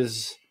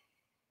is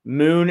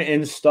Moon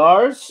and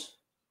Stars.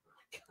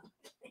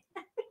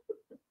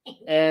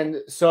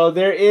 And so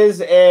there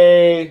is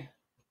a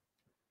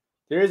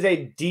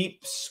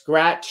deep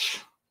scratch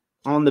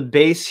on the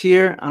base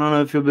here. I don't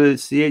know if you'll be able to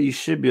see it. You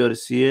should be able to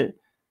see it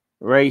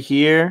right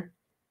here.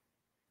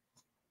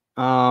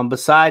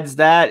 Besides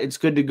that, it's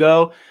good to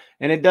go.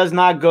 And it does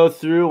not go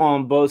through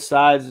on both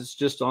sides. It's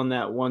just on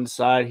that one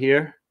side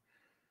here.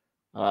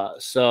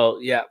 So,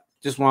 yeah,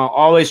 just want to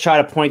always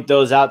try to point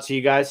those out to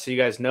you guys so you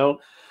guys know.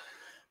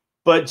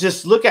 But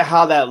just look at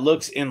how that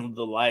looks in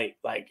the light.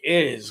 Like,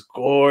 it is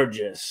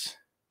gorgeous.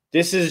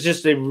 This is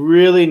just a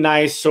really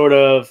nice sort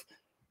of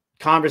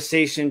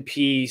conversation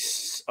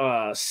piece,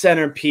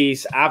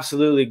 centerpiece.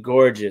 Absolutely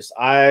gorgeous.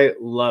 I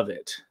love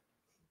it.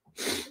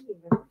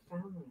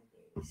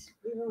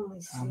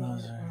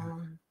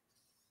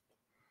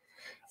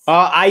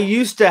 I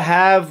used to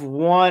have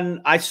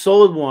one. I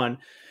sold one.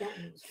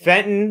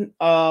 Fenton.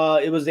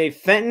 It was a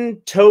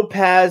Fenton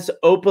Topaz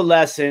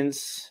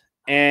Opalescence,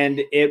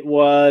 and it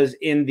was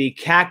in the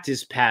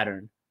cactus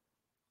pattern.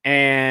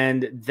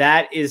 And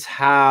that is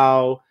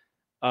how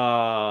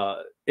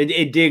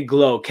it did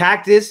glow.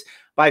 Cactus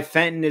by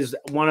Fenton is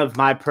one of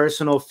my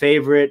personal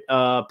favorite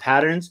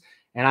patterns.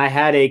 And I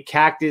had a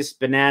cactus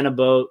banana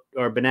boat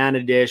or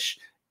banana dish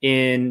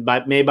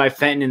made by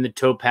Fenton in the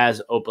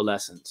Topaz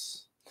Opalescence.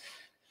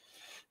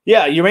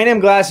 Yeah, uranium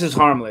glass is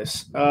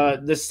harmless.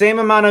 The same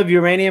amount of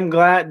uranium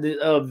glass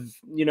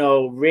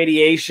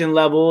radiation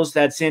levels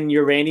that's in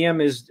uranium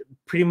is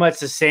pretty much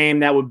the same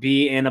that would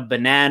be in a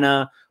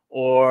banana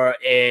or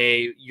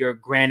your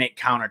granite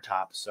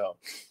countertop. So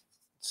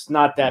it's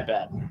not that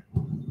bad.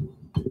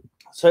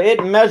 So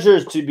it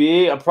measures to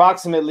be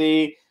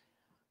approximately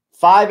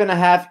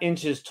 5.5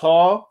 inches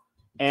tall.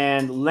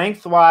 And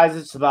lengthwise,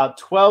 it's about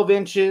 12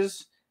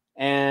 inches.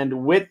 And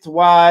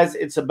widthwise,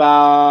 it's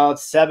about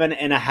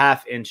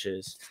 7.5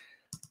 inches.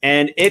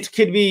 And it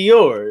could be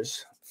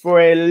yours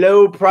for a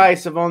low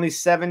price of only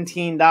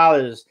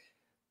 $17.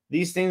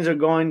 These things are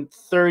going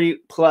 30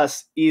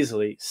 plus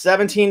easily.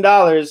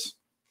 $17.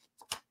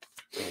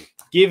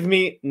 Give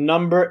me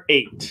number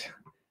 8.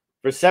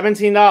 For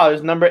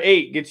 $17, number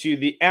 8 gets you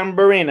the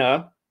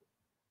Amberina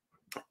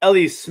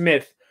L.E.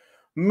 Smith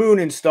Moon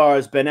and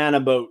Stars Banana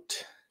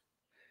Boat.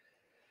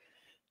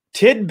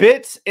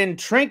 Tidbits and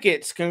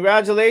Trinkets.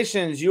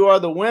 Congratulations. You are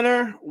the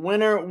winner,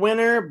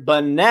 winner,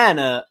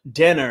 banana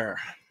dinner.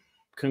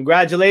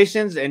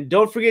 Congratulations. And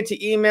don't forget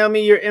to email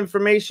me your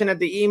information at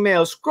the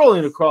email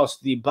scrolling across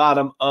the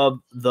bottom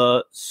of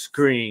the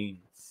screen.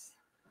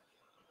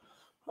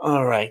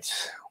 All right.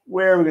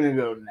 Where are we going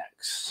to go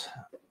next?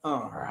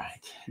 All right.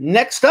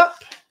 Next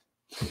up,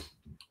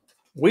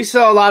 we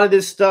sell a lot of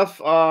this stuff,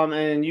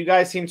 and you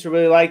guys seem to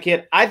really like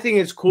it. I think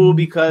it's cool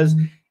because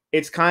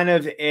it's kind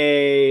of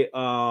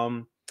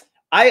I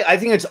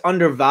think it's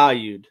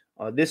undervalued.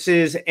 This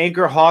is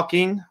Anchor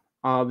Hawking.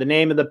 The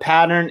name of the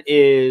pattern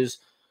is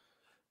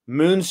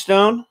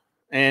Moonstone,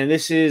 and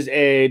this is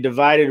a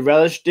divided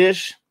relish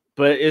dish,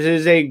 but it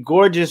is a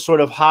gorgeous sort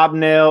of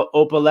hobnail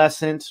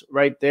opalescence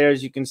right there,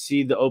 as you can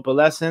see the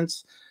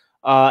opalescence.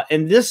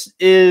 And this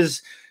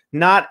is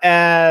not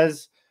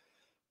as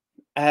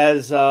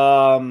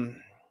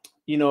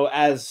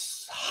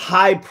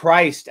high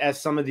priced as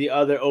some of the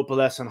other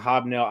opalescent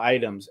hobnail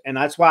items. And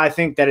that's why I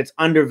think that it's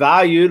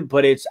undervalued,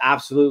 but it's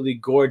absolutely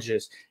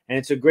gorgeous. And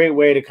it's a great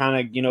way to kind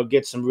of,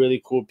 get some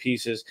really cool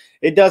pieces.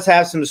 It does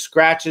have some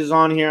scratches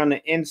on here on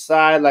the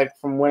inside, like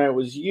from when it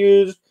was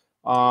used.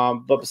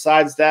 But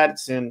besides that,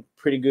 it's in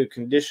pretty good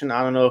condition.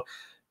 I don't know.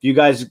 You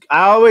guys,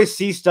 I always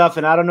see stuff,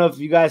 and I don't know if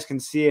you guys can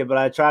see it, but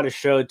I try to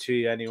show it to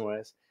you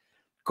anyways.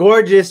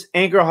 Gorgeous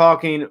anchor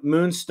hawking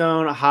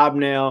moonstone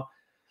hobnail.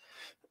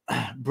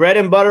 Bread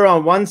and butter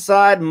on one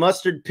side,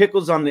 mustard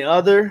pickles on the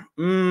other.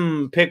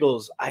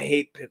 Pickles. I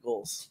hate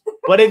pickles.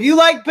 But if you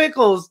like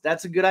pickles,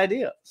 that's a good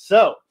idea.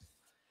 So,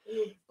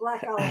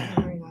 black olives and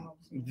green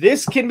olives.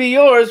 This can be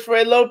yours for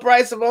a low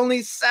price of only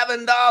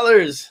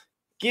 $7.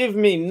 Give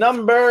me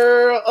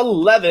number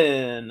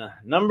 11.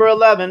 Number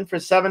 11 for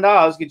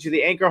 $7 gets you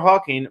the Anchor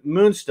Hawking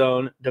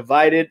Moonstone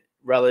Divided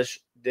Relish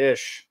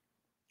Dish.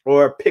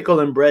 Or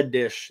pickle and bread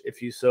dish,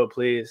 if you so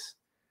please.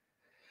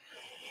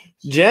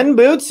 Jen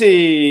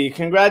Bootsy.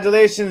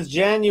 Congratulations,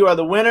 Jen. You are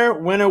the winner.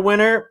 Winner,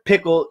 winner.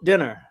 Pickle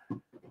dinner.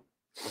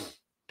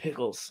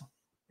 Pickles.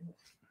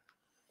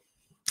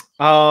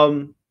 Where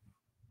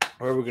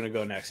are we going to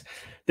go next?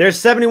 There's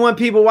 71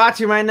 people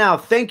watching right now.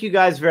 Thank you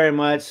guys very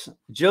much.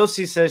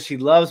 Josie says she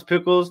loves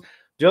pickles.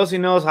 Josie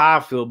knows how I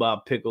feel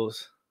about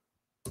pickles.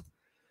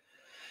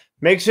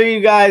 Make sure you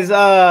guys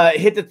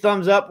hit the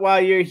thumbs up while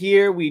you're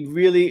here. We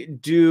really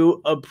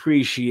do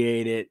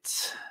appreciate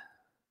it.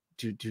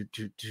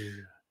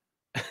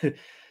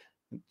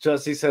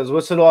 Josie says,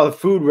 what's with all the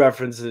food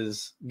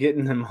references?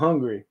 Getting them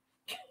hungry.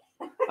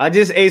 I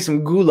just ate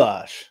some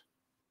goulash.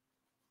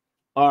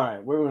 All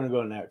right, where are we going to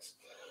go next?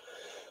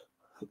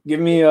 Give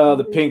me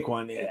the pink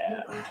one.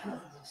 Yeah.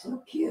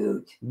 So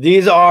cute.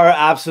 These are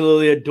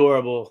absolutely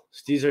adorable.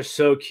 These are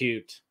so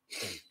cute.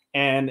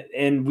 And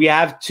we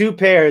have two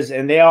pairs,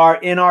 and they are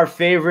in our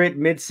favorite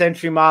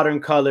mid-century modern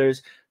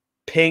colors,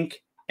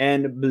 pink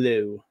and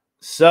blue.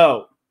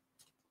 So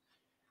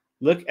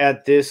look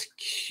at this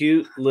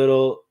cute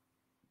little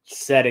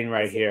setting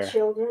right here.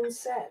 Children's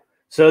set.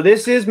 So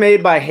this is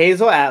made by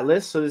Hazel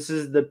Atlas. So this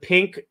is the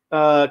pink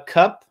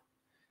cup.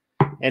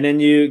 And then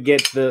you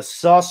get the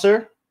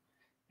saucer.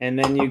 And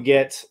then you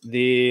get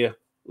the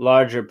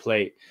larger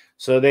plate.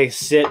 So they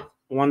sit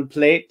one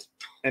plate.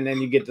 And then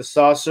you get the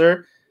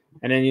saucer.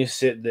 And then you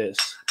sit this.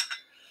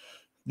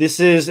 This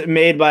is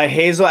made by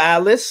Hazel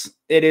Atlas.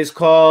 It is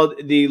called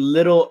the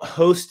Little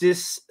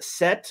Hostess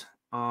set.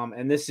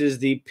 And this is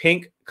the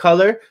pink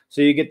color.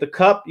 So you get the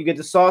cup, you get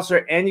the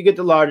saucer, and you get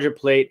the larger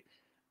plate.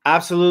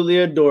 Absolutely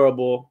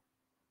adorable.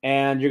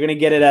 And you're going to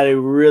get it at a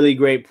really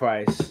great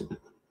price.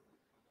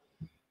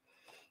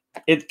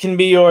 It can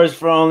be yours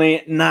for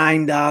only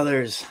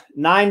 $9.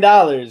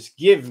 $9.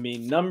 Give me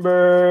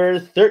number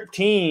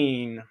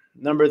 13.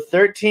 Number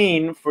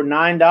 13 for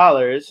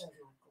 $9.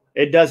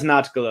 It does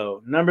not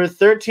glow. Number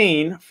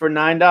 13 for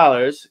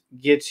 $9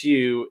 gets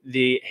you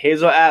the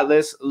Hazel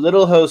Atlas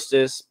Little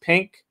Hostess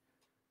pink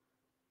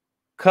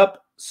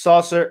cup,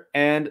 saucer,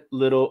 and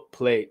little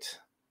plate.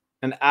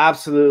 An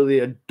absolutely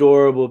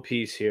adorable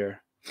piece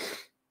here.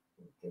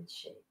 Good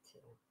shape, too.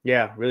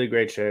 Yeah, really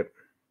great shape.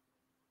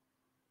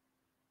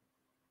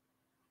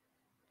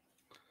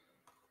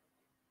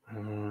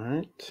 All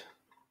right.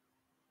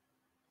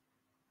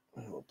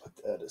 I will put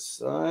that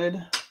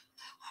aside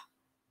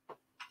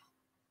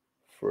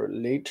for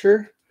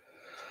later.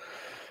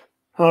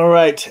 All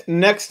right.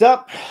 Next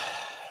up,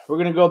 we're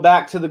going to go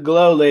back to the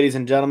glow, ladies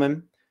and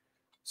gentlemen.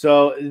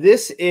 So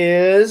this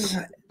is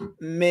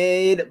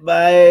made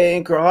by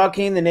Anchor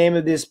Hawking. The name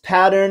of this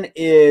pattern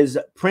is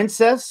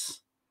Princess.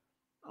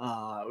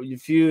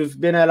 If you've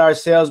been at our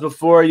sales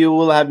before, you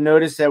will have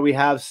noticed that we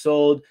have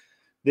sold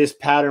this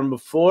pattern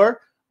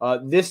before.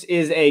 This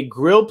is a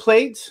grill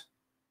plate,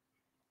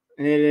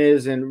 and it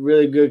is in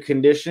really good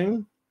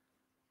condition.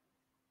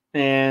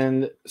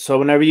 And so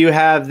whenever you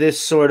have this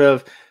sort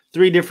of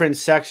 3 different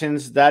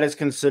sections, that is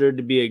considered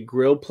to be a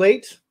grill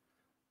plate.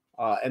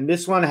 And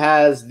this one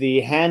has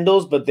the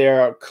handles, but they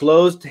are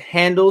closed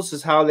handles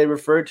is how they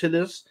refer to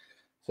this.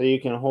 So you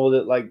can hold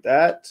it like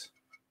that.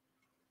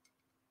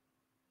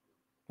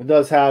 It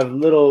does have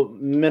little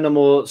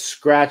minimal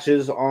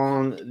scratches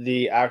on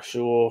the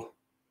actual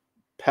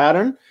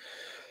pattern.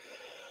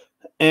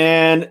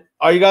 And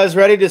are you guys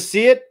ready to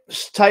see it?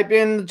 Just type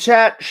in the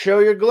chat, show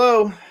your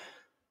glow.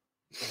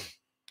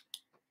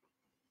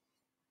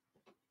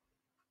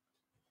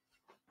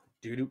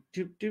 Do.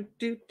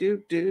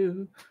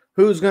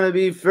 Who's going to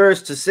be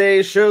first to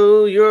say,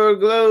 show your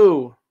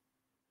glow?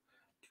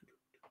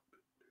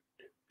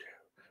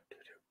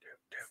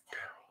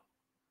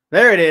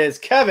 There it is,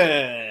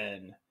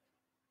 Kevin.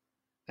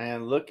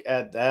 And look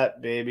at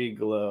that baby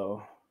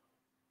glow.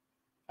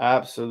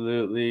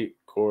 Absolutely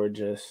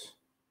gorgeous.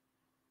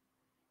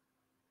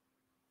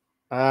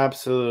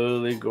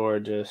 Absolutely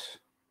gorgeous.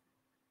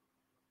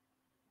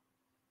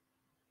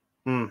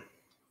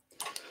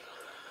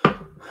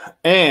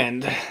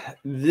 And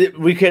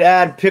we could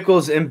add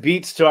pickles and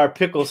beets to our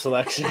pickle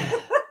selection.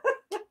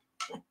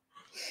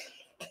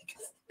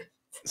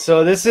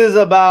 So this is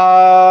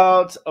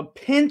about a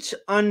pinch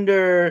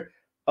under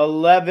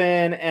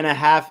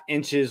 11.5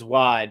 inches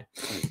wide.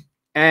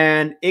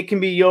 And it can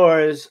be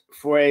yours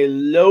for a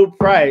low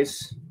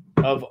price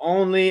of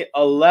only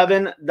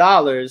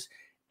 $11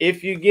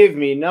 if you give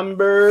me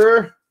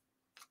number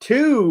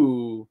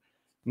 2.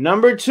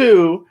 Number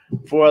 2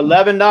 for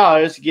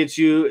 $11 gets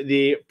you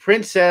the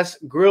Princess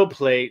Grill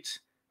Plate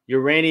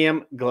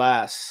Uranium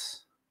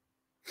Glass.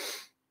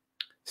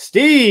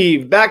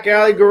 Steve, Back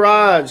Alley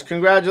Garage.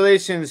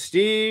 Congratulations,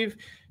 Steve.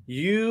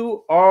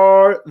 You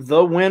are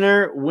the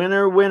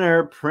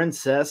winner,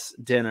 Princess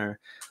Dinner.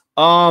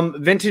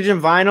 Vintage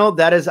and vinyl,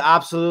 that is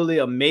absolutely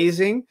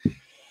amazing.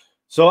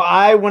 So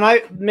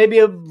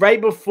maybe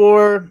right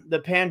before the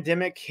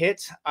pandemic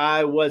hit,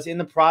 I was in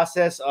the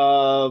process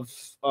of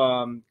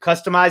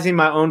customizing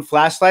my own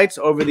flashlights,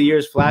 over the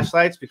years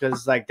flashlights,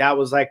 because like that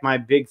was like my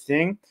big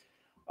thing.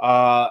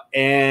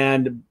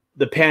 And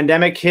the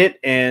pandemic hit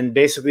and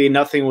basically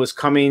nothing was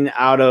coming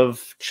out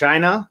of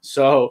China.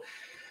 So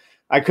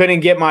I couldn't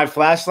get my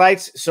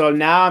flashlights. So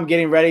now I'm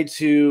getting ready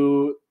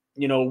to,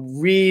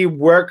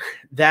 rework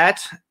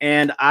that.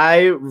 And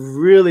I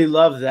really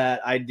love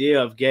that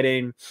idea of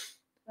getting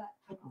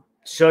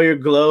Show Your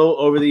Glow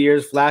over the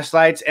years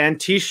flashlights and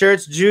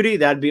t-shirts, Judy.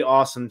 That'd be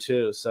awesome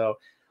too. So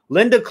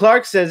Linda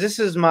Clark says, this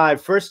is my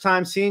first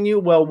time seeing you.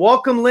 Well,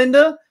 welcome,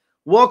 Linda.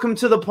 Welcome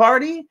to the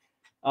party.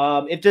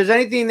 If there's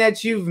anything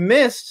that you've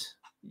missed,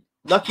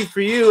 lucky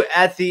for you,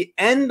 at the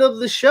end of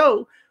the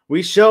show,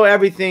 we show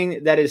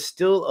everything that is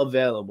still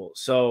available.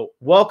 So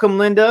welcome,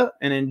 Linda,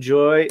 and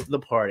enjoy the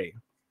party.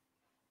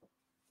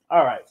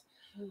 All right.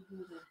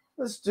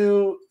 Let's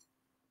do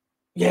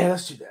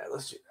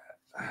that.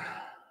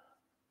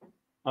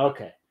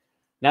 Okay.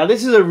 Now,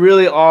 this is a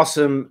really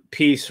awesome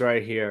piece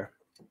right here.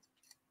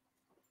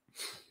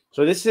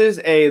 So this is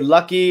a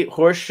Lucky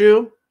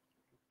Horseshoe,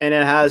 and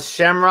it has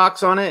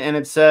shamrocks on it, and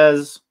it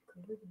says,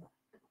 if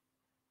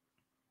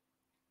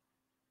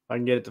I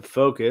can get it to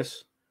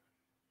focus.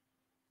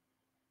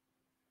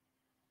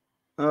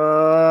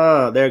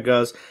 There it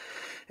goes.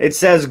 It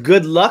says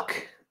good luck.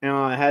 It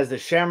has the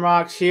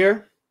shamrocks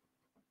here.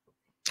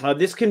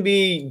 This can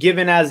be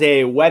given as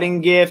a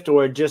wedding gift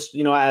or just,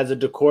 as a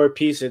decor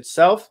piece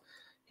itself.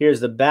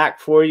 Here's the back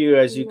for you,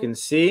 as you can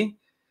see.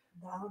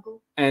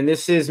 And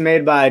this is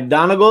made by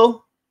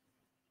Donegal.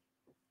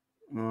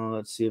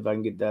 Let's see if I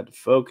can get that to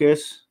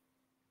focus.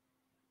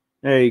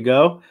 There you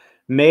go.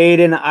 Made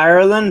in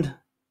Ireland.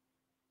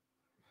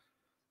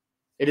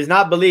 It is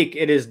not Balik.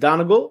 It is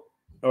Donegal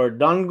or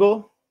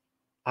Donegal.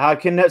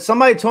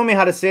 Somebody told me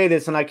how to say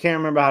this, and I can't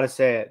remember how to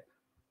say it.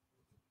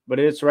 But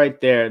it's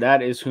right there.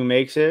 That is who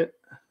makes it.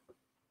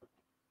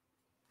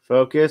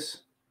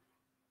 Focus.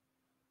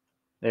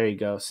 There you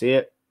go. See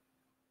it?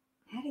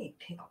 How do you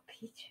pickle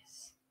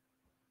peaches?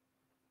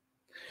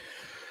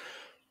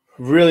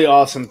 Really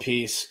awesome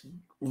piece.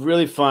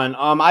 Really fun.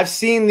 I've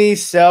seen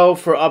these sell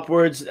for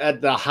upwards at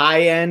the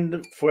high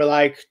end for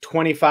like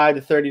 $25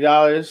 to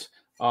 $30.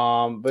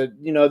 But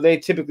they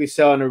typically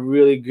sell in a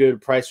really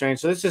good price range.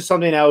 So this is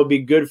something that would be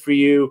good for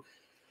you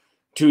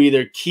to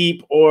either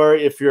keep, or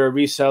if you're a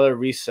reseller,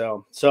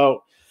 resell.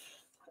 So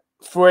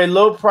for a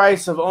low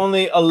price of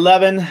only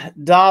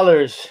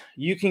 $11,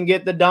 you can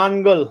get the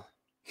Donegal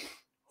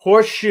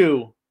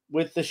Horseshoe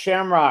with the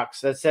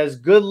shamrocks that says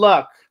good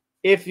luck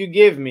if you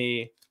give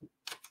me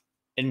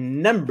a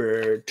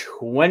number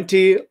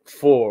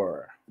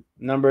 24.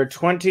 Number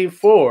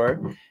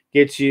 24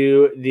 gets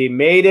you the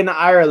Made in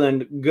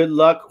Ireland Good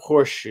Luck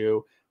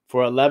Horseshoe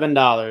for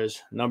 $11.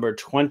 Number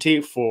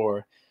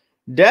 24.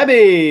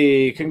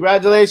 Debbie,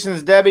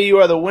 congratulations, Debbie. You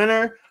are the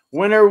winner.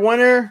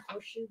 Winner.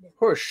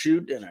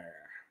 Horseshoe dinner.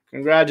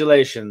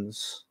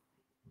 Congratulations.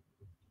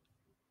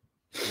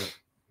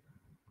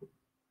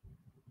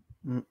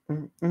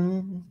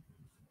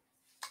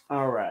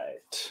 All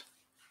right.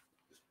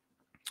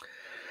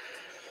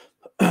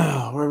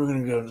 Where are we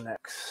going to go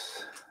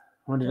next?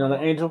 Want to do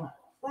another angel?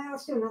 Well,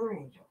 let's do another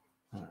angel.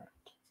 All right.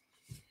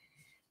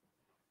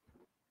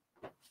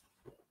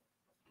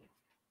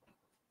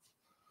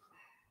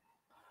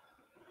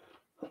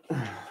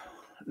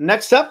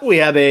 Next up, we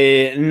have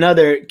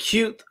another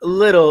cute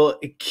little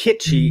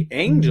kitschy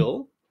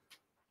angel.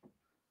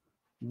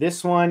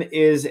 This one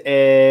is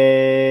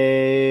a,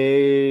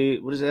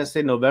 what does that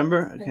say?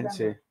 November? I can't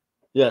see.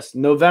 Yes,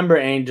 November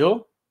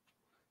angel.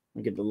 Let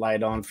me get the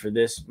light on for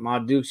this. Ma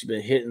Duke's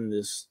been hitting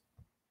this.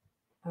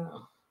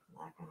 Oh,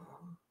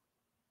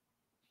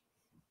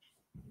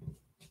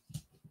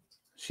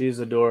 she's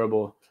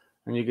adorable.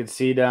 And you can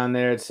see down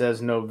there it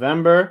says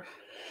November.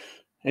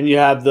 And you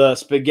have the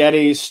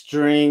spaghetti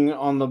string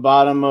on the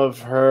bottom of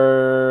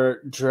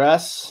her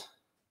dress.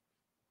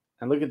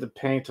 And look at the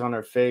paint on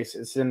her face.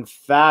 It's in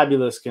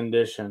fabulous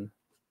condition.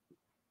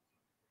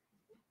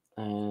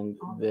 And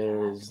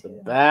there's the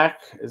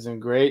back is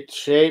in great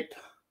shape.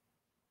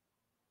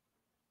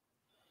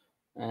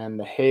 And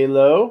the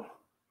halo.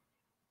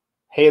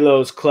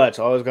 Halo's clutch.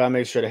 Always got to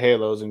make sure the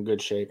halo's in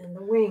good shape. And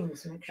the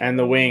wings. Make sure and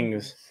the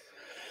wings.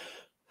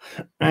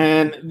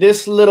 And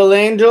this little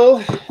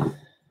angel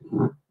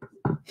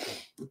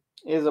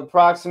is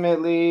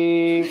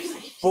approximately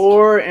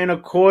 4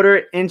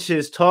 1/4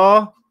 inches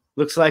tall.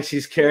 Looks like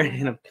she's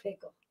carrying a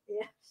pickle.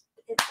 Yes,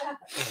 it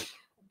does.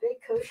 big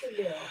kosher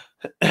bill.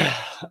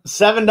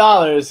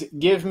 $7.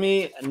 Give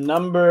me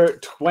number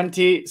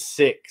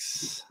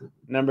 26.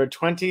 Number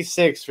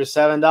 26 for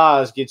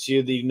 $7 gets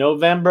you the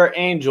November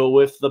Angel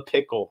with the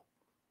pickle.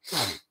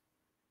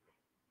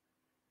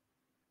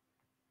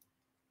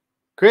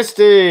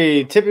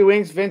 Christy, Tippy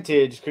Winks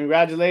Vintage.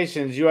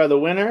 Congratulations. You are the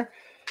winner.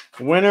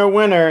 Winner,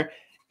 winner.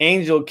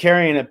 Angel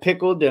carrying a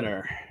pickle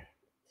dinner.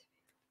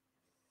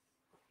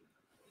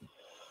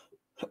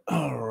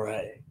 All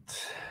right.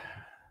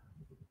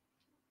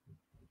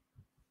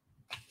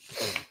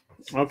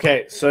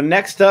 Okay, so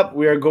next up,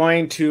 we are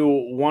going to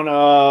one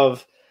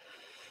of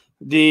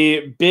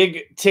the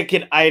big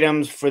ticket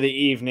items for the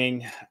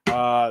evening.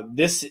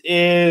 This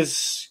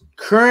is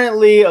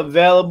currently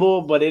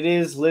available, but it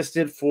is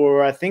listed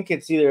for, I think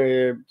it's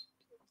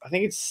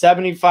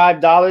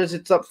 $75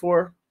 it's up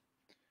for.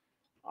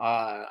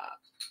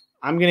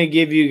 I'm going to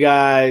give you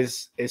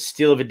guys a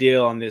steal of a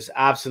deal on this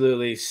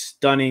absolutely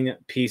stunning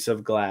piece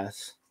of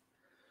glass.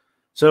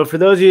 So for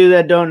those of you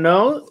that don't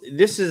know,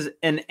 this is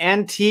an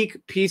antique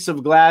piece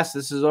of glass.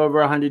 This is over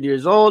 100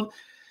 years old.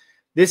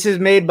 This is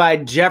made by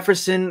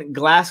Jefferson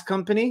Glass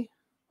Company.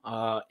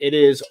 It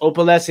is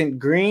opalescent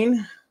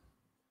green.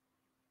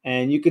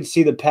 And you can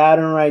see the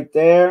pattern right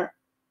there.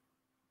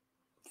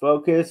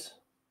 Focus.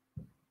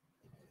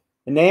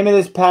 The name of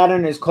this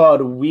pattern is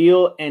called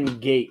Wheel and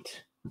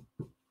Gate.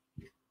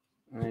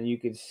 And you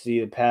can see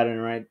the pattern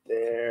right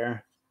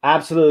there.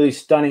 Absolutely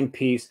stunning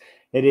piece.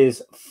 It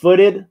is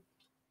footed.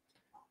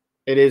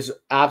 It is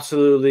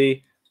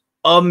absolutely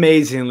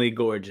amazingly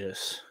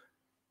gorgeous.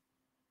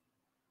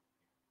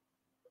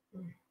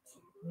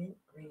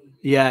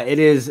 Yeah, it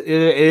is. It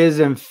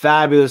is in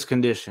fabulous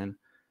condition.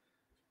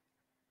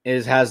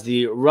 It has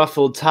the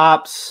ruffled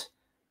tops,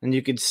 and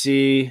you can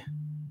see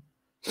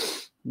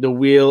the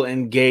wheel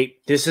and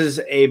gate. This is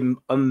an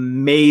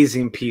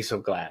amazing piece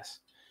of glass.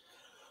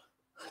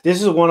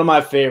 This is one of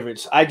my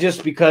favorites.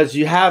 Because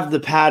you have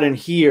the pattern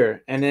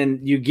here, and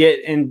then you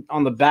get in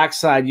on the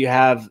backside, you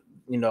have,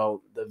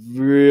 the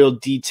real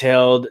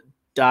detailed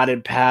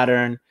dotted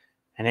pattern,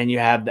 and then you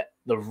have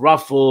the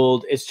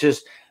ruffled. It's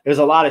just, there's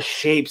a lot of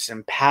shapes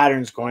and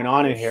patterns going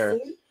on in here.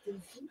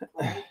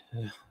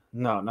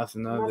 No,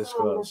 nothing. None of this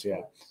goes.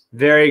 Yeah,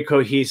 very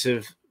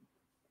cohesive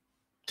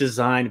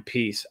designed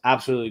piece.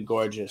 Absolutely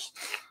gorgeous.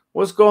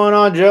 What's going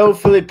on, Joe?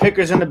 Philly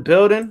Pickers in the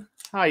building.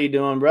 How you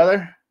doing,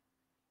 brother?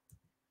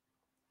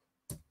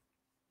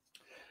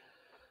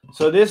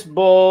 So this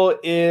bowl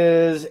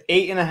is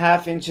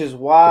 8.5 inches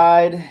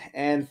wide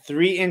and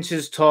 3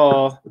 inches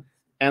tall.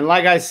 And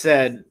like I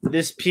said,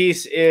 this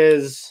piece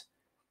is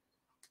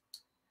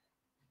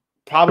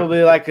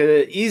probably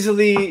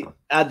easily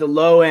at the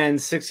low end,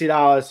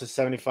 $60 to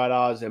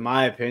 $75 in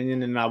my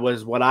opinion. And that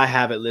was what I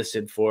have it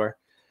listed for.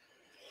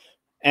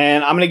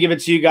 And I'm going to give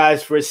it to you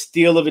guys for a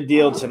steal of a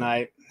deal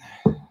tonight.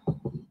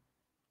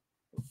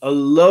 A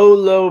low,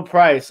 low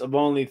price of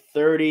only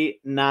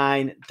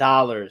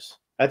 $39.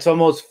 That's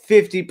almost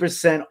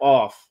 50%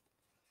 off.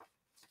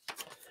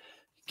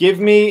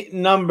 Give me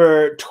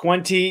number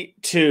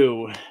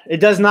 22. It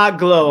does not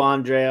glow,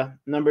 Andrea.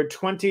 Number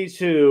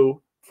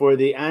 22 for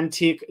the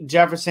antique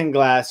Jefferson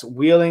Glass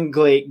Wheel and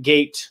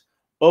Gate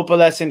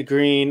opalescent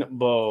green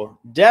bowl.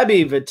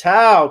 Debbie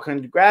Vital.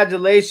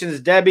 Congratulations,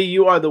 Debbie.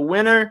 You are the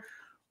winner.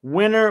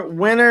 Winner,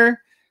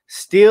 winner.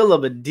 Steal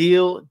of a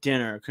deal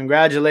dinner.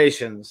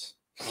 Congratulations.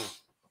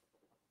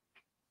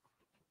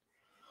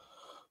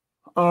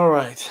 All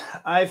right.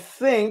 I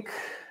think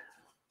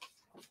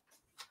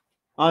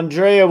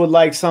Andrea would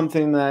like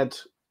something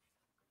that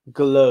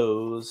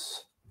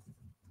glows.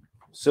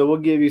 So we'll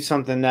give you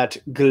something that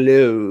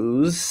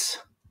glows.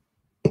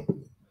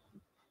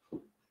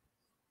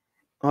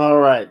 All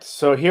right.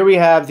 So here we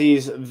have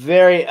these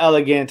very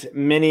elegant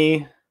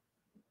mini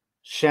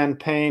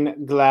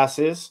champagne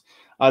glasses.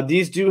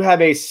 These do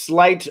have a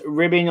slight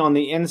ribbing on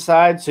the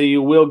inside, so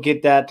you will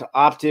get that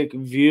optic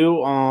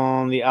view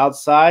on the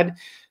outside,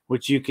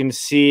 which you can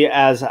see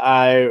as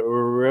I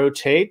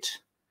rotate.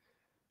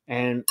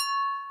 And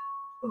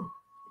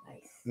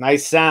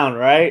nice sound,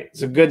 right?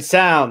 It's a good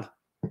sound.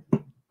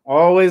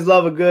 Always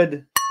love a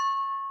good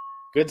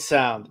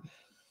sound.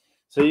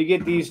 So you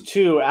get these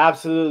two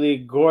absolutely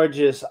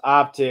gorgeous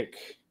optic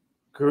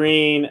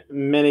green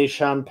mini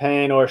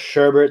champagne or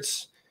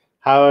sherbets,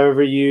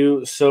 however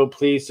you so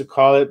please to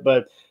call it.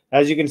 But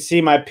as you can see,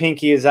 my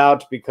pinky is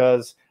out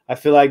because I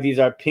feel like these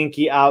are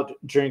pinky out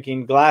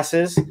drinking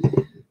glasses.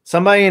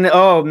 Somebody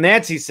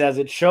Nancy says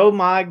it. Show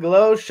my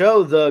glow.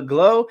 Show the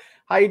glow.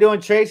 How you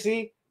doing,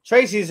 Tracy?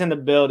 Tracy's in the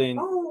building.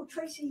 Oh,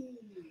 Tracy.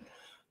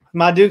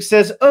 My Duke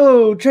says,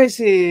 oh,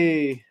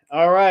 Tracy.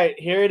 All right,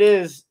 here it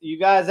is. You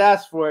guys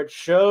asked for it.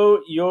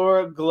 Show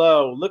your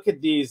glow. Look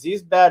at these.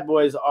 These bad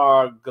boys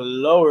are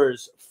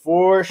glowers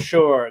for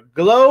sure.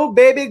 Glow,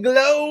 baby,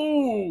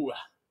 glow.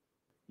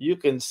 You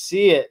can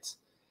see it.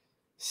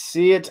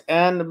 See it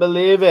and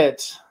believe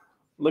it.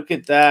 Look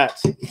at that.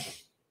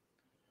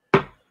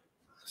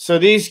 So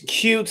these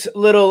cute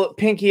little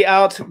pinky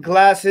out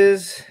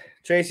glasses.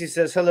 Tracy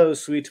says, hello,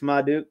 sweet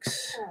my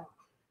Dukes.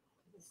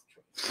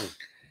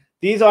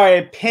 These are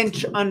a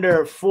pinch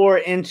under 4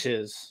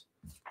 inches.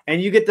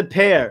 And you get the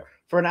pair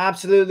for an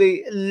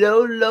absolutely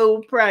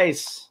low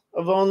price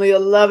of only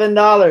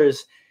 $11.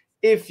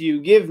 If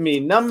you give me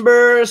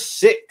number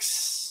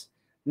 6.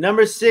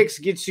 Number 6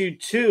 gets you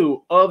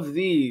 2 of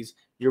these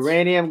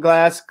uranium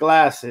glass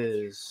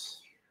glasses.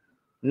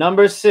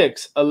 Number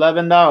 6,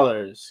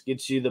 $11,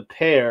 gets you the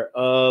pair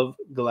of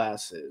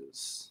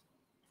glasses.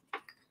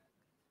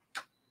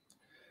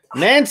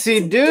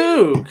 Nancy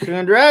Duke.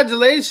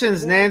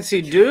 Congratulations,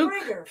 Nancy Duke.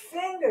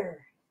 Finger.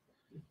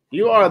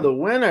 You are the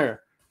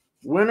winner.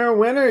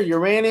 Winner,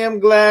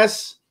 uranium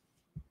glass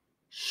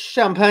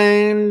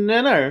champagne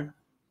dinner.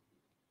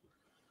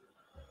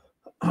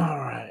 All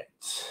right.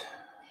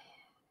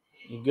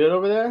 You good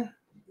over there?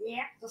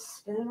 Yeah, just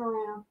spin it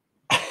around.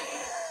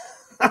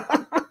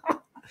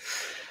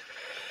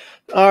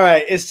 All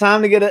right, it's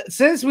time to get it.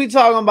 Since we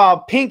talking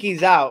about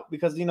pinkies out,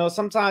 because, you know,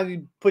 sometimes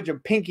you put your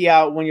pinky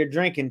out when you're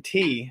drinking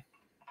tea.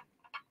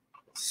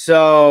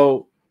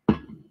 So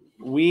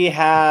we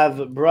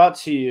have brought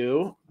to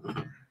you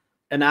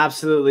an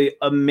absolutely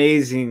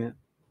amazing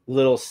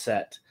little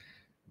set.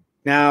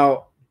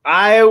 Now,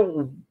 I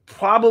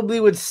probably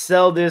would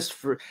sell this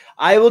for,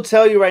 I will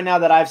tell you right now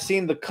that I've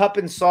seen the cup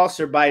and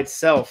saucer by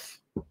itself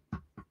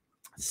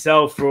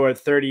sell for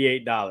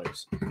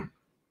 $38.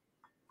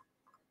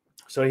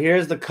 So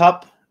here's the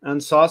cup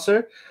and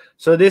saucer.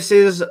 So this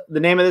is, the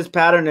name of this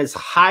pattern is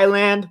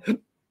Highland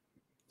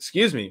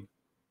Thistle.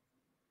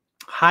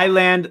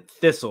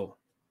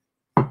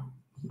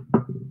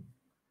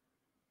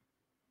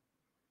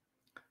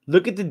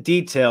 Look at the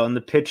detail in the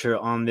picture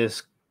on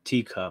this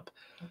teacup.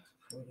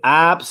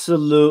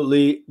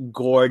 Absolutely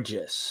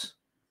gorgeous.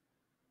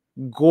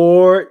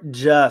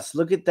 Gorgeous.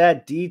 Look at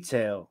that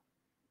detail.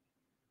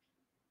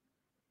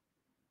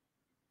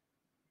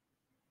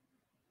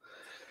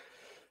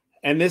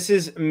 And this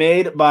is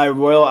made by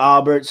Royal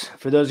Alberts.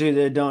 For those of you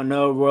that don't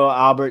know, Royal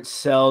Alberts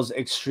sells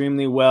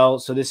extremely well.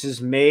 So this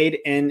is made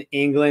in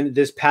England.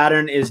 This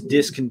pattern is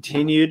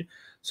discontinued.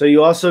 So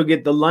you also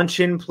get the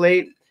luncheon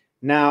plate.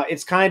 Now,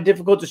 it's kind of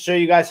difficult to show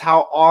you guys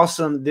how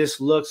awesome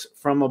this looks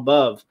from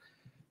above.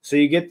 So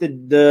you get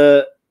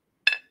the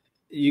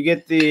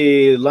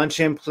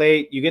luncheon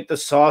plate, you get the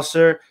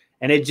saucer,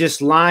 and it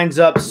just lines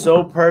up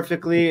so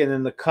perfectly. And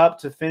then the cup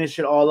to finish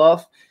it all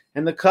off.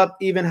 And the cup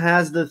even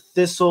has the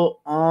thistle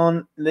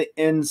on the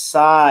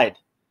inside.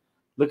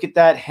 Look at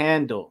that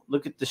handle.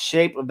 Look at the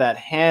shape of that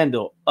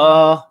handle.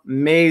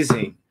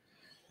 Amazing.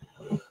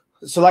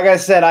 So like I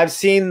said, I've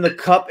seen the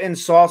cup and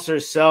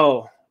saucer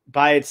sell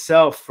by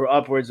itself for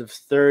upwards of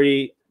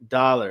 $30.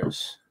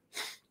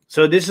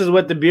 So this is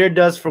what the beard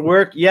does for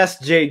work. Yes,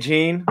 Jay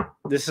Jean.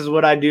 This is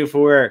what I do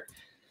for work.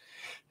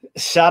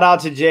 Shout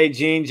out to Jay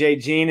Jean. Jay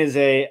Jean is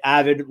an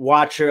avid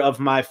watcher of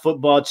my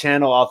football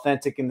channel,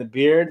 Authentic in the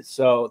Beard.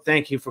 So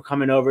thank you for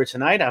coming over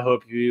tonight. I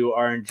hope you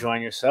are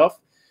enjoying yourself.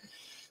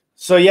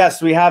 So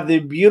yes, we have the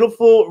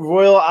beautiful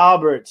Royal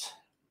Albert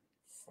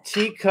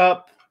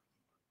teacup,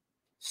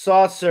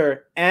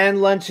 saucer,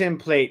 and luncheon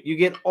plate. You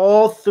get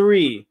all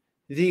three,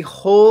 the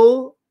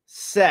whole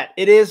set.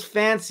 It is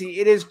fancy.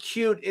 It is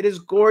cute. It is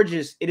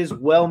gorgeous. It is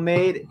well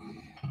made.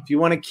 If you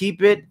want to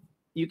keep it,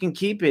 you can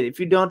keep it. If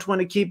you don't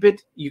want to keep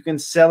it, you can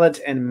sell it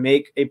and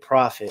make a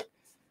profit.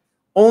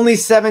 Only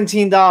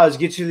 $17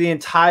 gets you the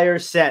entire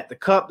set. The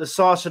cup, the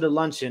saucer, the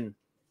luncheon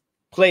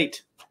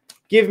plate.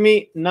 Give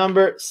me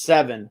number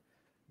 7.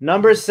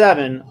 Number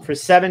 7 for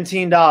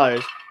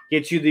 $17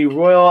 gets you the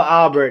Royal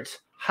Albert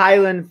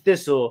Highland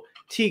Thistle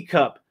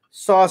teacup,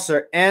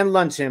 saucer, and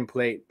luncheon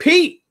plate.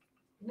 Pete!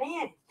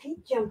 Man,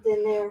 Pete jumped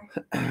in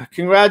there.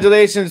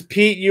 Congratulations,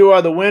 Pete. You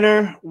are the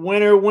winner.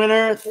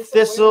 Winner.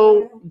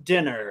 Thistle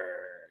dinner.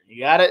 You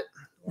got it?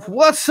 Yep.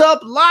 What's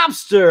up,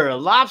 Lobster?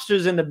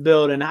 Lobster's in the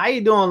building. How you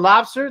doing,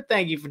 Lobster?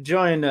 Thank you for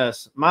joining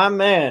us, my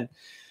man.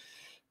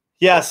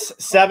 Yes,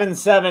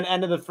 7-7,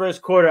 end of the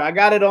first quarter. I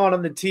got it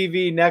on the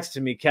TV next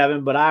to me,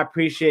 Kevin, but I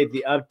appreciate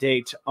the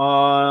update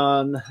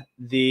on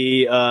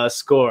the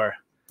score.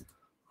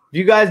 If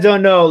you guys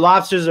don't know,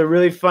 Lobster's a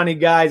really funny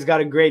guy. He's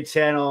got a great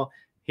channel.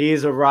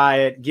 He's a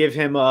riot. Give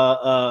him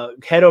a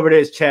head over to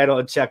his channel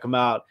and check him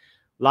out.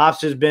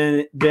 Lobster's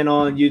been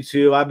on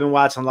YouTube. I've been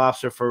watching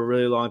Lobster for a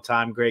really long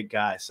time. Great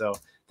guy. So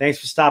thanks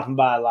for stopping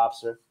by,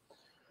 Lobster.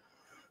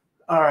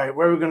 All right,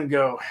 where are we going to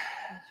go?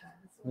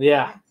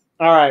 Yeah.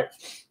 All right.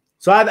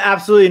 So I have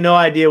absolutely no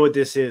idea what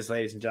this is,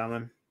 ladies and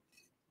gentlemen,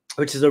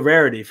 which is a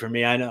rarity for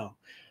me, I know.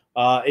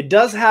 It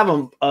does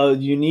have a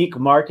unique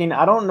marking.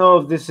 I don't know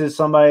if this is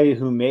somebody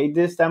who made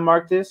this that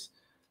marked this,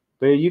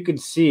 but you can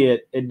see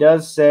it. It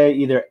does say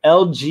either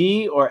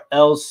LG or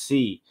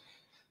LC.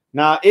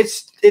 Now,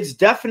 it's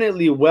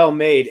definitely well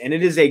made, and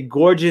it is a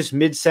gorgeous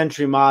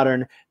mid-century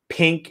modern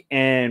pink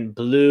and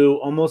blue,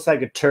 almost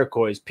like a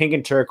turquoise, pink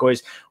and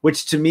turquoise,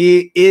 which to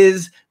me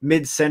is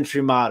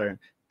mid-century modern.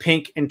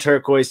 Pink and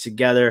turquoise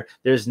together,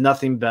 there's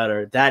nothing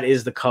better. That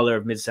is the color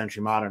of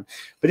mid-century modern.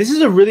 But this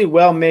is a really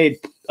well-made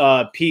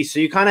piece.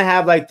 So you kind of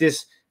have like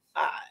this,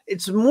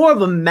 it's more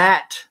of a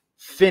matte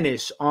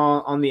finish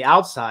on the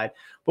outside.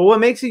 But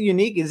what makes it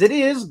unique is it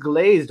is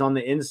glazed on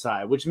the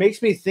inside, which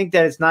makes me think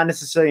that it's not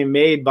necessarily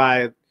made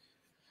by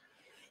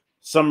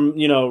some,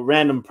 you know,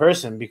 random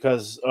person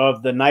because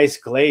of the nice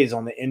glaze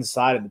on the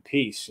inside of the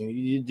piece.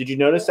 Did you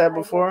notice that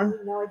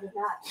before? No, I did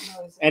not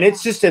notice and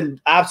it's just an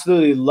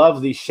absolutely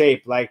lovely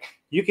shape. Like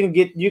you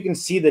can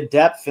see the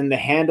depth in the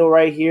handle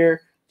right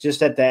here,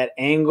 just at that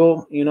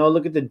angle. You know,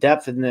 look at the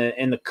depth in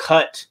the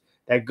cut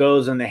that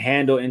goes in the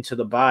handle into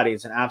the body.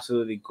 It's an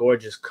absolutely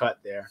gorgeous cut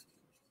there.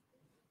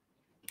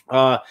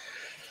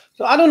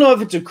 So I don't know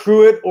if it's a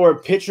cruet or a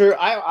pitcher.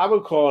 I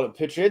would call it a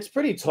pitcher. It's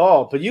pretty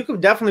tall, but you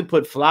could definitely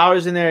put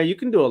flowers in there. You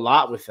can do a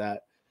lot with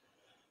that.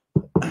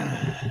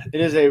 It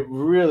is a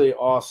really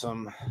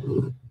awesome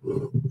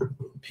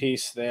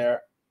piece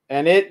there.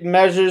 And it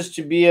measures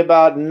to be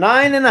about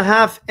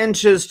 9.5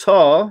 inches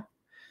tall.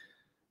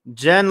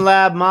 Gen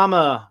Lab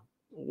Mama,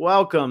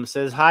 welcome.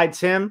 Says, hi,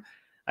 Tim.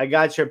 I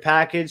got your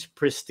package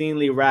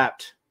pristinely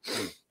wrapped.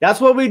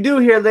 That's what we do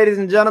here, ladies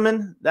and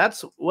gentlemen.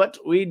 That's what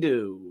we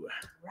do.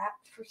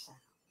 Wrapped for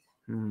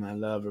sound. I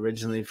love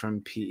originally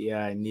from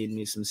PEI. Need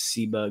me some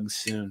sea bugs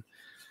soon.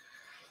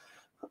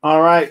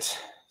 All right.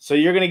 So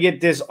you're going to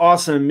get this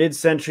awesome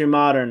mid-century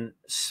modern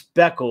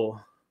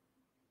speckle,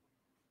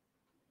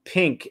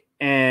 pink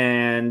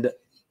and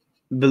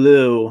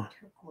blue,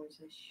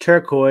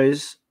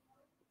 turquoise.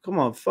 Come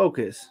on,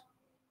 focus.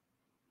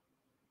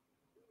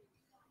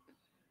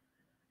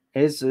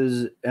 This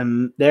is,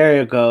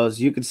 there it goes.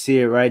 You can see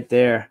it right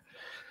there.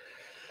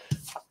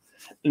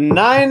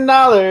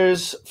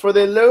 $9 for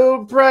the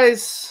low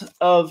price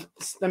of,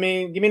 give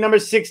me number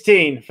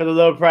 16 for the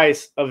low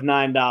price of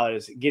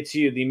 $9. It gets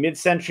you the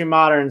mid-century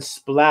modern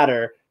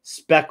splatter,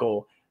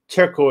 speckle,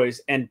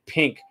 turquoise, and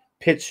pink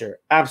pitcher.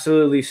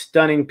 Absolutely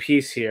stunning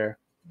piece here.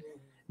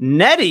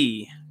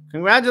 Nettie,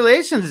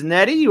 congratulations,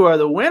 Nettie. You are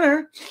the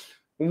winner.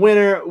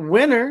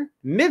 Winner,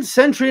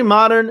 mid-century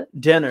modern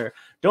dinner.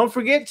 Don't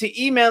forget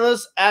to email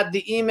us at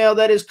the email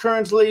that is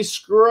currently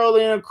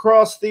scrolling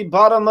across the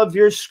bottom of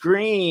your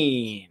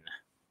screen.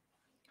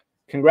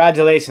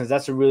 Congratulations.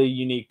 That's a really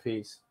unique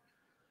piece.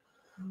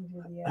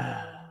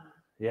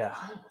 Yeah.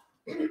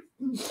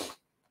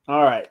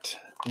 All right.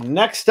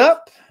 Next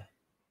up.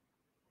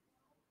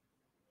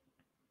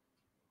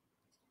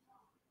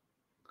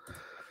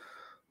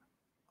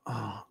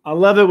 Oh, I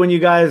love it when you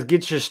guys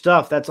get your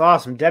stuff. That's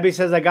awesome. Debbie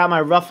says, I got my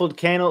ruffled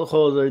candle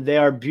holder. They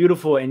are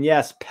beautiful. And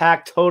yes,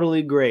 packed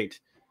totally great.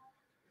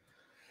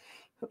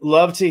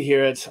 Love to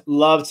hear it.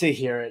 Love to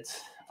hear it.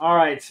 All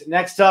right.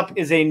 Next up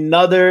is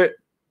another.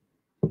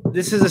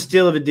 This is a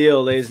steal of a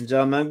deal, ladies and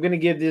gentlemen. I'm going to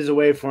give these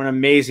away for an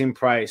amazing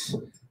price.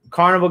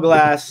 Carnival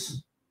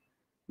glass.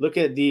 Look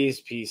at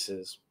these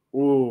pieces.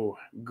 Ooh,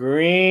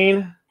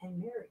 green.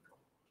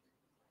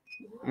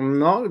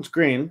 No, it's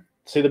green.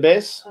 See the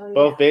base? Oh, yeah.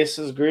 Both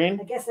bases green.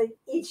 I guess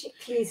each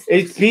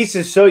piece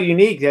is so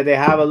unique that they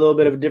have a little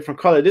bit of a different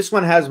color. This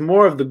one has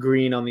more of the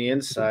green on the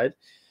inside.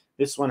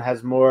 This one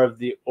has more of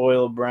the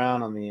oil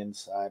brown on the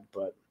inside.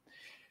 But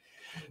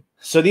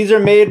so these are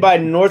made by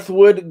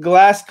Northwood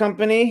Glass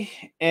Company,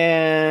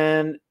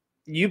 and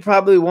you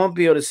probably won't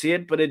be able to see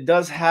it, but it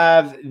does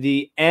have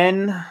the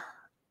N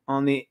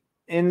on the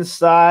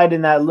inside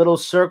in that little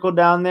circle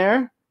down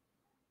there.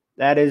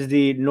 That is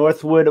the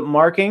Northwood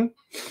marking.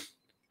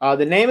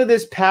 The name of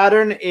this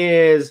pattern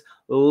is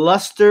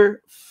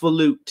Luster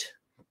Flute.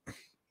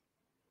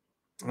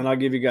 And I'll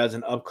give you guys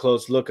an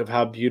up-close look of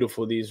how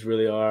beautiful these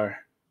really are.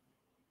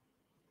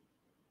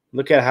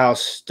 Look at how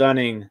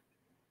stunning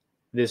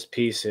this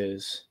piece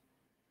is.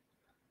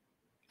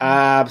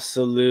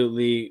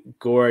 Absolutely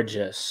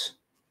gorgeous.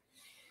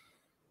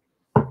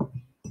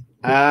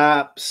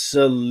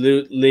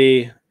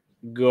 Absolutely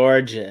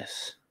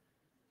gorgeous.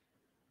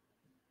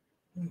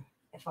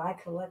 If I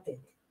collected,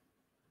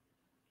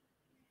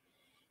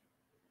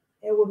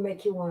 it would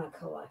make you want to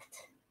collect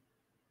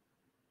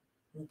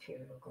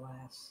Imperial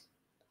glass.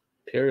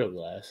 Imperial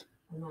glass?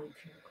 Not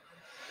Imperial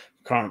glass.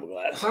 Carnival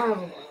glass.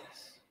 Carnival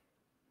glass.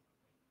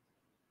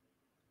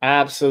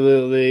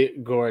 Absolutely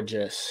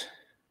gorgeous.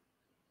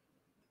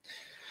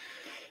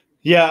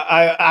 Yeah,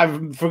 I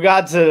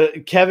forgot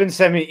to. Kevin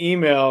sent me an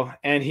email,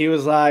 and he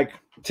was like,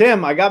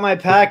 Tim, I got my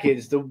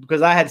package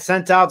because I had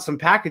sent out some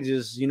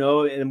packages, you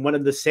know, in one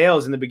of the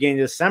sales in the beginning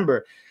of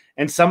December.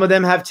 And some of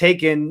them have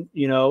taken,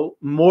 you know,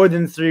 more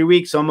than 3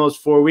 weeks,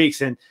 almost 4 weeks.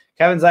 And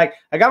Kevin's like,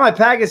 I got my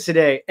package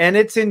today, and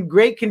it's in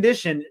great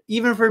condition,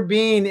 even for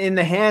being in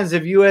the hands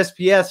of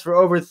USPS for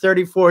over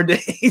 34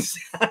 days.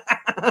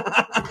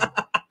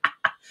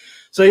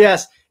 So,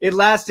 yes, it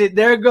lasted.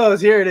 There it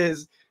goes. Here it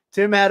is.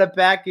 Tim had a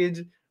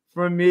package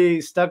from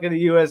me stuck in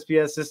the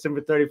USPS system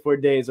for 34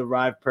 days,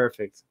 arrived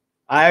perfect.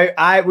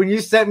 When you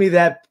sent me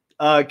that,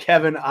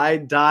 Kevin, I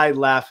died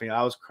laughing.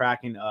 I was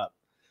cracking up.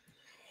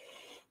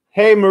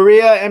 Hey,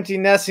 Maria, Empty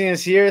Nesting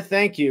is here.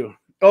 Thank you.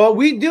 Oh,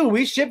 we do.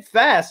 We ship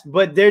fast,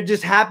 but there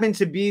just happened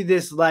to be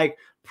this like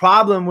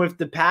problem with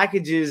the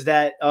packages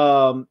that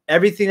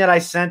everything that I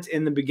sent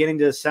in the beginning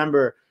of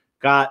December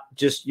got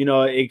just, you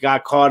know, it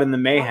got caught in the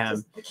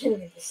mayhem.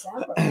 Beginning of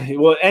December.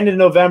 Well, end of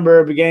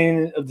November,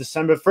 beginning of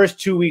December, first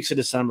 2 weeks of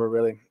December,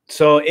 really.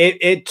 So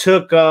it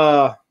took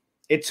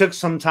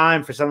some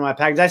time for some of my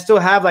packages. I still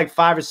have like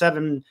 5 or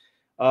 7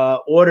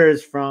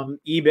 orders from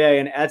eBay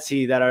and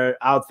Etsy that are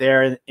out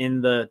there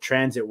in the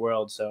transit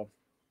world. So,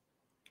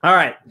 all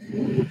right.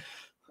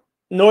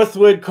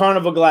 Northwood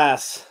Carnival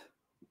Glass,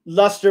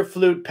 luster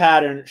flute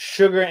pattern,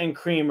 sugar and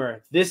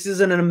creamer. This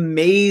is an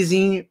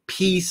amazing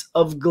piece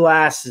of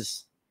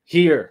glasses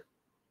here.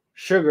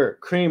 Sugar,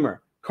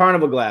 creamer,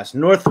 Carnival Glass,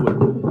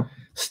 Northwood.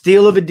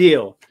 Steal of a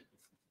deal.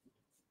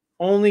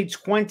 Only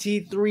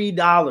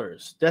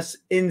 $23. That's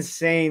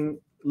insane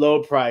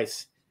low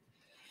price.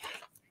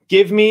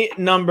 Give me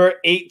number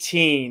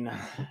 18.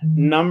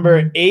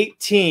 Number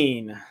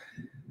 18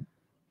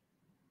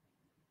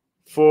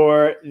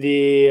 for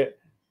the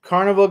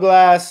Carnival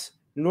Glass,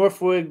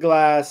 Northwood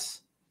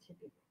Glass.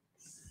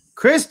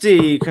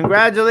 Christy,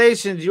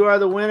 congratulations. You are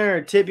the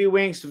winner. Tippy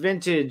Winks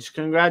Vintage.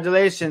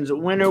 Congratulations.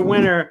 Winner,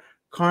 winner.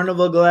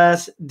 Carnival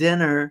Glass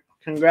dinner.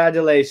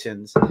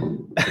 Congratulations.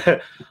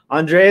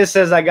 Andrea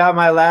says, I got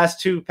my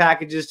last 2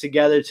 packages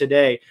together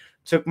today.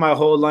 Took my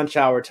whole lunch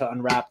hour to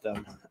unwrap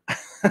them.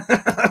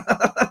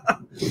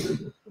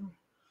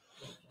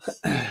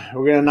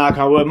 We're going to knock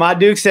on wood. My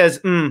Duke says,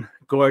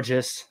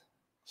 gorgeous.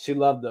 She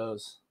loved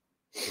those.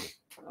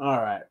 All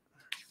right.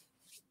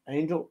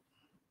 Angel.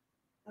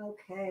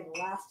 Okay, the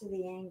last of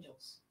the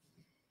angels.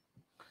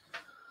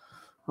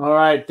 All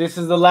right, this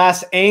is the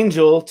last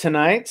angel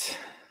tonight.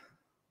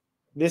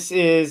 This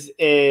is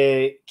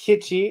a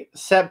kitschy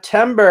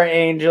September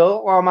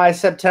angel. All my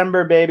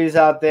September babies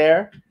out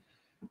there.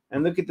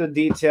 And look at the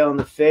detail in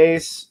the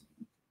face.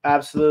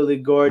 Absolutely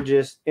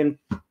gorgeous, in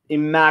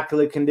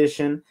immaculate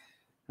condition.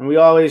 And we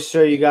always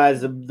show you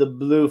guys the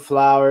blue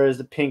flowers,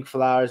 the pink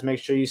flowers. Make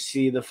sure you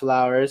see the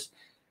flowers.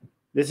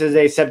 This is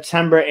a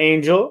September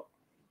angel.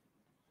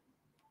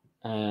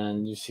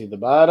 And you see the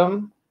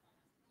bottom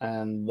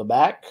and the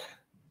back.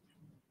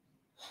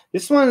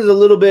 This one is a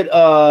little bit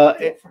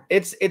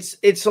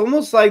it's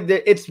almost like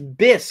it's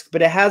bisque,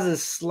 but it has a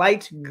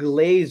slight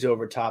glaze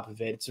over top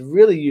of it. It's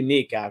really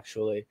unique,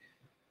 actually.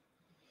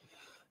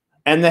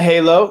 And the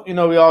halo, you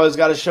know, we always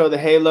got to show the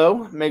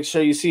halo. Make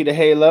sure you see the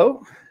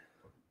halo.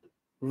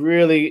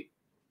 Really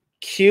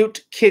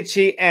cute,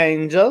 kitschy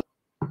angel.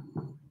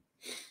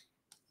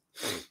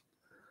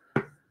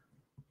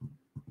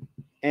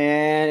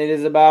 And it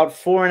is about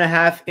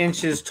 4.5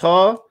 inches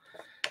tall.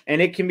 And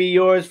it can be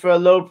yours for a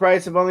low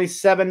price of only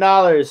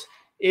 $7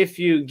 if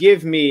you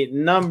give me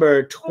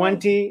number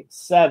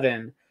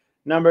 27.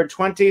 Number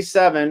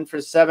 27 for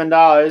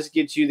 $7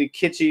 gets you the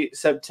kitschy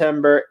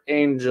September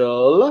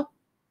angel.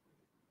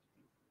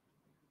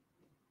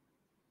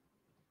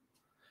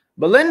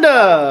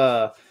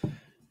 Belinda.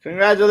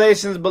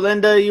 Congratulations,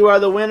 Belinda. You are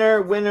the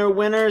winner, winner,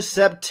 winner.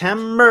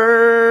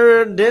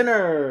 September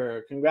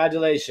dinner.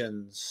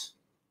 Congratulations.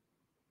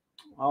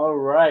 All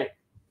right.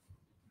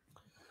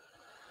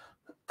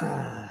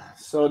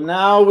 So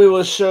now we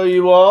will show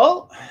you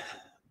all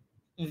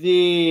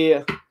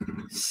the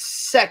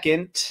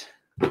second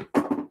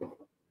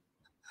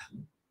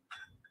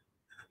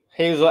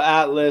Hazel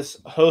Atlas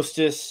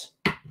Hostess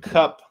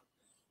Cup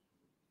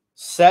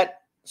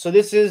set. So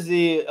this is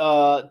the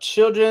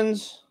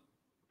children's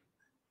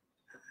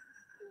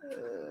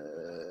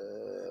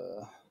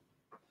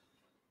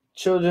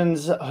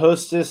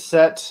hostess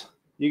set.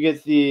 You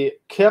get the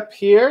cup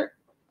here.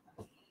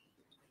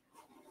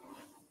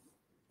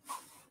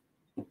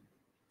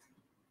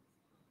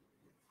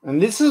 And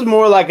this is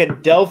more like a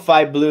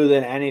Delphi blue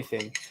than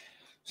anything.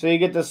 So you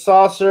get the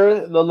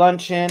saucer, the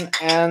luncheon,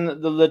 and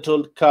the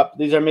little cup.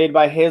 These are made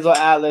by Hazel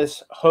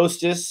Atlas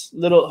Hostess,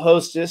 little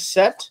hostess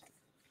set.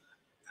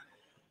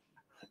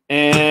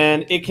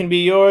 And it can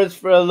be yours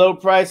for a low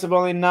price of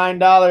only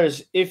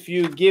 $9 if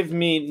you give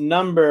me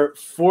number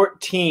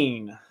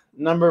 14.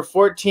 Number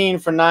 14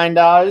 for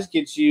 $9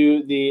 gets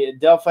you the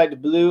Delphi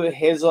Blue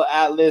Hazel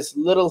Atlas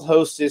Little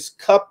Hostess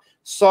cup,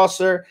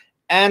 saucer,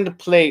 and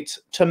plate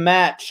to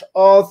match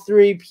all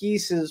 3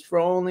 pieces for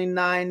only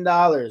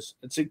 $9.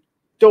 It's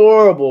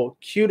adorable,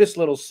 cutest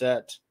little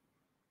set.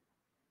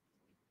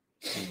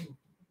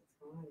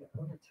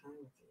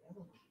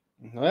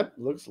 Yep,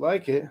 looks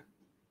like it.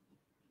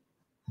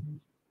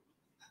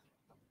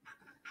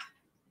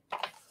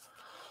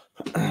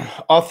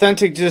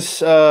 Authentic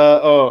just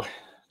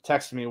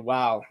texted me.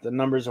 Wow, the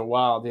numbers are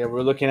wild. Yeah,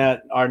 we're looking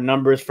at our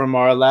numbers from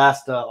our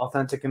last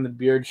Authentic in the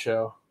Beard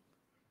show.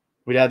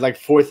 We had like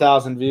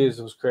 4,000 views.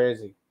 It was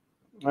crazy.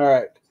 All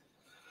right.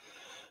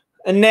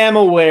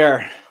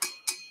 Enamelware.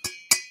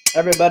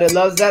 Everybody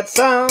loves that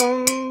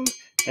sound.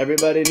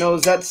 Everybody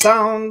knows that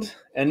sound.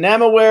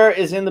 Enamelware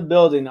is in the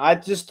building. I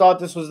just thought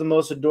this was the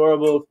most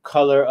adorable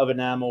color of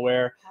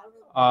enamelware.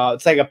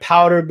 It's like a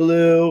powder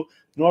blue,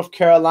 North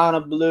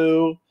Carolina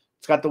blue.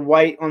 It's got the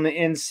white on the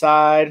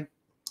inside.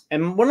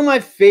 And one of my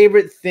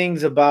favorite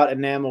things about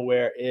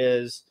enamelware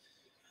is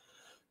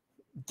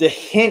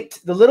the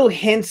little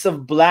hints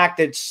of black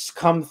that's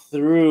come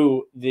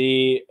through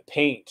the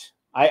paint.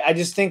 I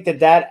just think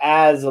that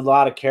adds a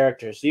lot of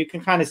character. So you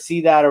can kind of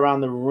see that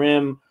around the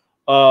rim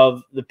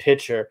of the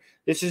picture.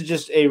 This is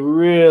just a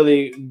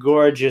really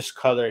gorgeous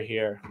color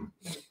here.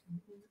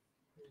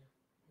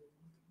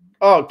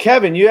 Oh,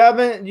 Kevin, you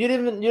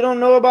don't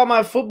know about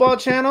my football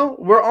channel?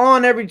 We're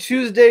on every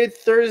Tuesday,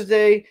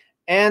 Thursday,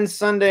 and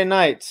Sunday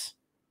nights.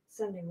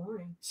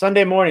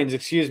 Sunday mornings,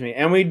 excuse me.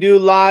 And we do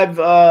live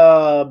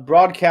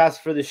broadcasts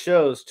for the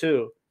shows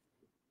too.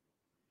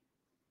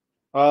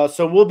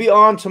 So we'll be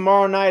on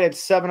tomorrow night at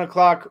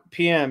 7:00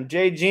 p.m.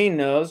 Jay Jean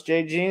knows.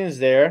 Jay Jean is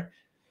there.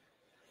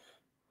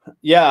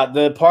 Yeah,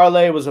 the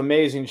parlay was an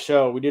amazing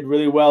show. We did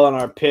really well on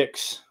our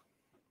picks.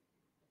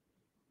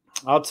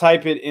 I'll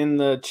type it in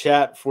the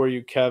chat for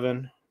you,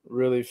 Kevin,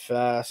 really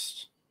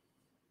fast.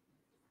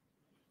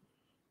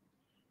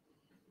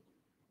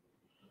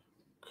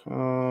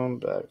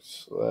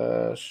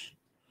 /.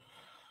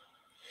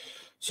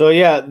 So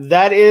yeah,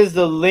 that is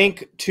the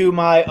link to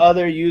my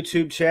other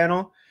YouTube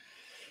channel.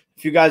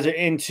 If you guys are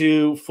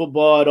into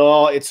football at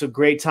all, it's a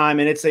great time,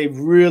 and it's a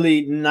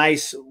really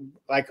nice,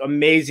 like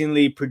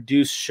amazingly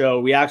produced show.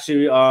 We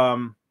actually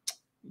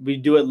we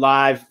do it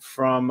live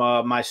from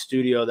my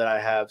studio that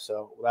I have,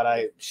 so that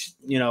I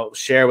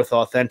share with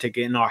Authentic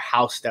in our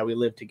house that we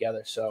live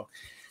together. So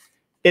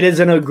it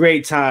is a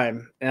great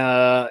time,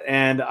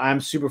 and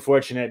I'm super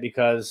fortunate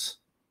because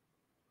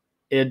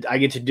I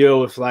get to do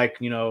it with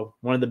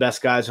one of the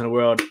best guys in the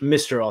world,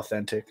 Mr.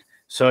 Authentic.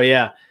 So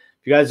yeah,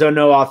 if you guys don't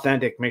know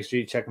Authentic, make sure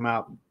you check him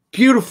out.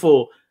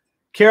 Beautiful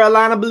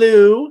Carolina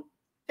blue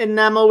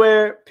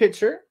enamelware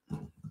picture.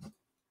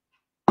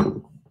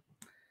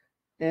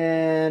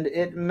 And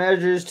it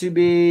measures to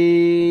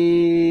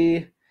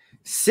be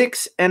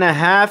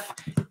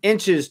 6.5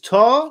 inches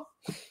tall.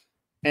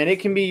 And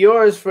it can be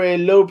yours for a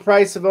low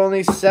price of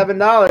only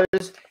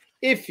 $7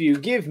 if you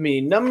give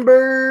me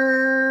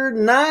number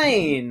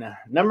 9.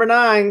 Number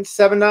 9,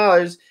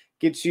 $7,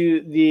 gets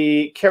you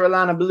the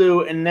Carolina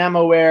blue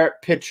enamelware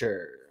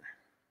picture.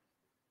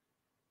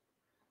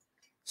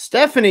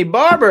 Stephanie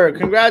Barber,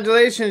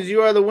 congratulations.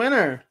 You are the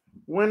winner.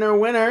 Winner,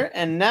 winner,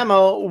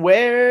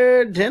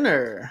 enamelware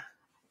dinner.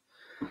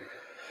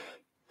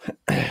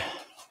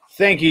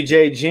 Thank you,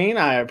 Jay Jean.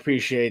 I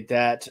appreciate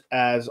that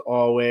as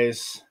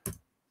always.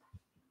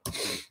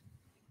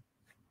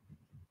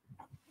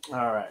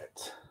 All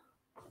right.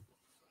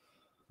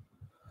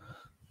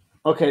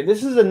 Okay,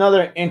 this is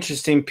another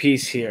interesting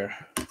piece here.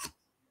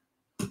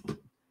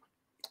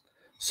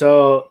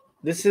 So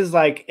this is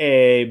like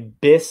a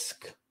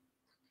bisque.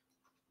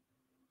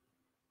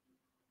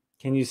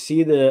 Can you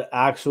see the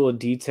actual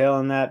detail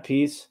in that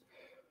piece?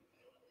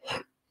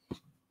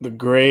 The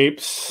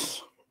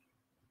grapes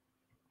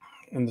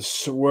and the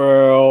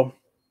swirl.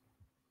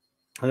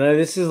 And then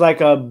this is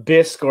like a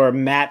bisque or a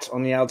matte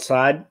on the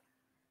outside,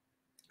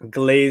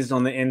 glazed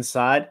on the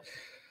inside.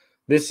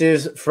 This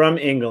is from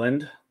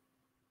England.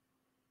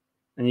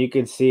 And you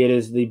can see it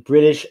is the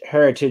British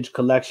Heritage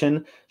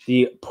Collection,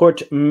 the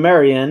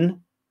Portmeirion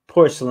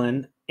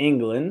Porcelain,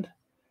 England.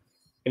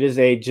 It is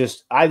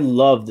I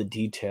love the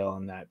detail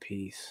on that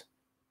piece.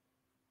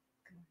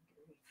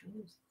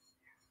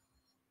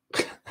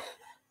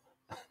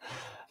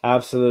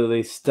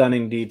 Absolutely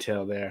stunning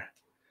detail there.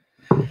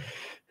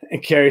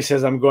 And Carrie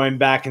says, I'm going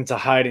back into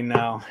hiding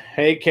now.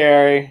 Hey,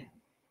 Carrie.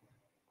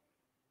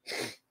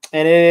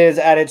 And it is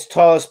at its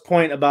tallest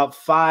point about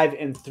 5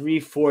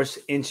 3/4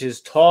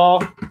 inches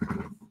tall.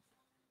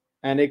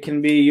 And it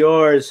can be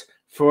yours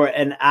for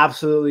an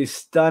absolutely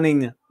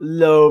stunning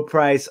low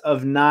price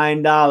of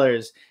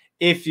 $9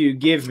 if you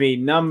give me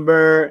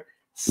number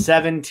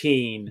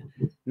 17.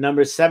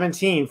 Number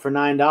 17 for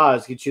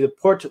 $9 gets you the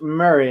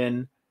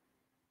Portmeirion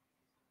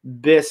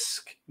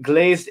bisque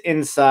glazed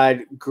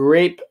inside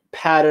grape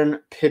pattern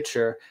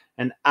picture.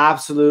 An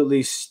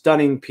absolutely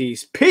stunning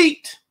piece.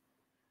 Pete!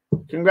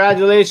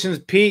 Congratulations,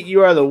 Pete.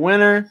 You are the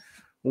winner.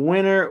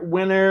 Winner,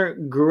 winner,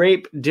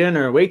 grape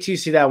dinner. Wait till you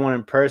see that one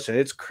in person.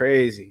 It's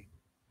crazy.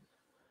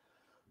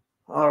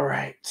 All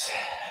right.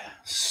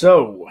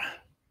 So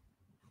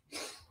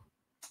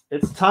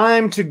it's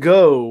time to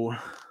go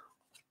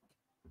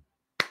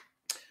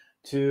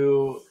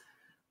to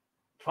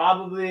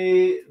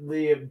probably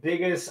the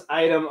biggest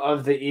item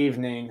of the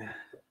evening.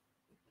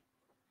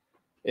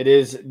 It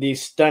is the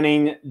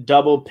stunning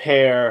double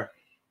pair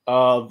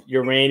of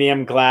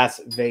uranium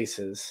glass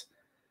vases.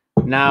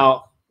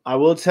 Now, I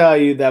will tell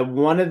you that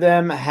one of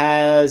them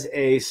has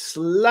a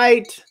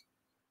slight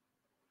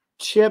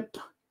chip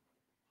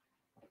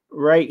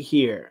right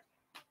here,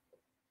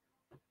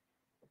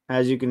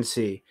 as you can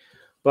see.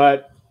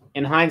 But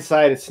in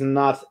hindsight, it's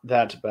not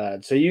that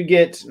bad. So you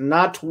get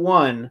not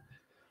one,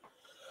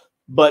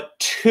 but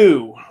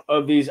two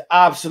of these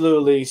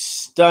absolutely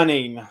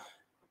stunning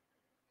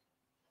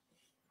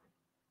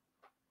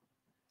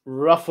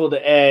ruffled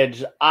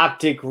edge,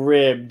 optic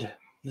ribbed.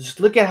 Just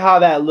look at how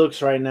that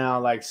looks right now,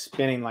 like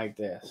spinning like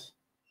this.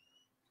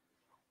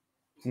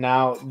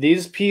 Now,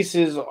 these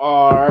pieces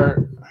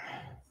are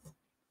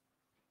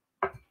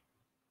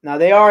Now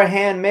they are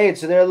handmade,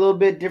 so they're a little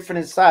bit different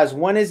in size.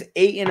 One is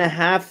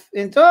 8.5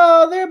 inches.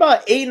 Oh, they're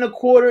about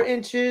 8.25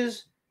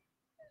 inches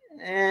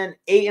and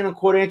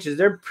 8.25 inches.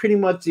 They're pretty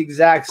much the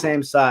exact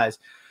same size.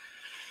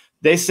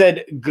 They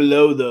said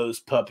glow those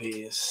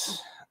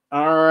puppies.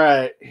 All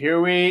right,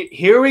 here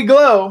we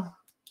glow.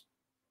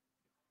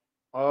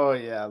 Oh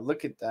yeah,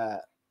 look at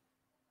that.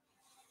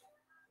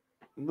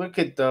 Look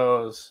at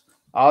those.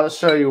 I'll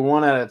show you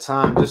one at a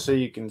time just so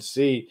you can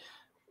see.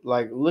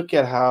 Like, look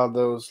at how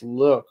those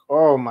look.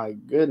 Oh my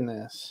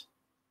goodness.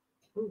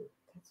 Ooh,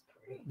 that's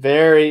pretty.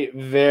 Very,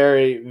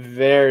 very,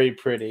 very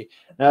pretty.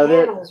 Now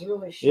Panels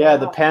really show yeah,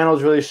 the up.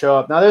 panels really show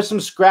up. Now there's some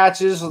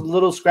scratches,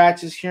 little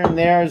scratches here and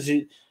there, as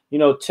you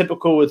know,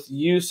 typical with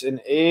use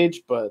and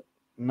age, but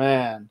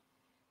man,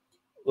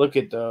 look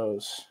at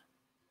those.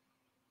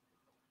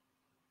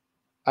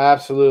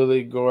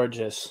 Absolutely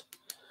gorgeous.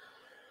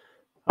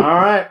 All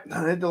right,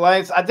 I hit the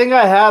lights. I think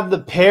I have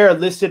the pair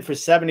listed for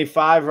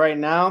 $75 right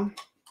now.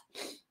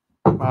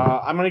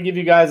 I'm going to give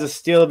you guys a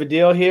steal of a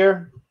deal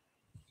here.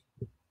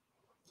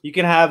 You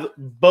can have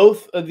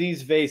both of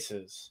these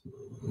vases.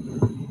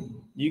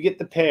 You get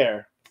the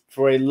pair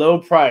for a low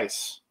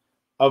price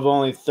of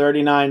only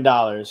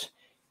 $39.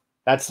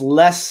 That's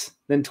less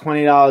than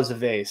 $20 a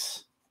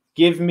vase.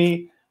 Give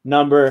me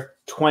number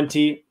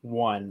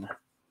 21.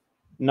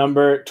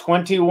 Number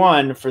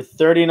 21 for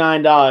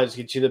 $39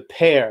 gets you the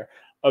pair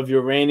of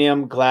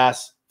uranium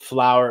glass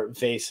flower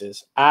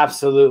vases.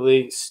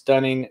 Absolutely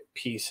stunning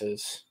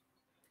pieces.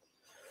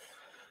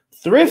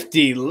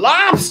 Thrifty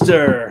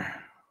Lobster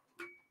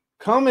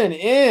coming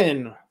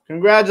in.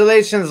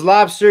 Congratulations,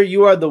 Lobster.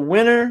 You are the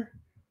winner.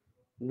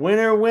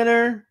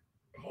 Winner.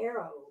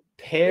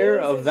 Pair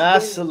of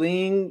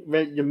Vaseline,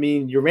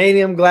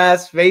 uranium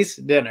glass vase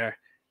dinner.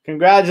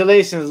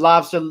 Congratulations,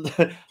 Lobster.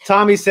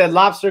 Tommy said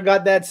Lobster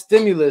got that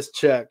stimulus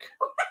check.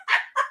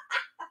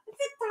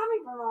 It's Tommy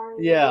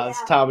Bernard. Yeah,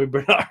 it's Tommy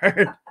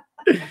Bernard.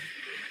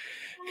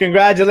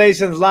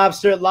 Congratulations,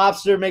 Lobster.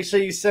 Lobster, make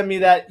sure you send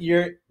me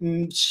your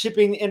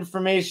shipping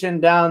information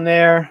down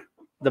there,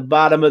 the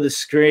bottom of the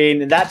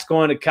screen. And that's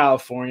going to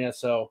California,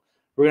 so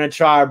we're going to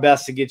try our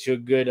best to get you a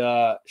good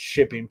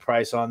shipping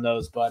price on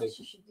those, buddy.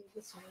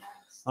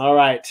 All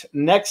right.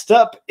 Next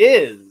up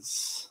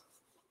is,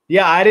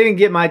 yeah, I didn't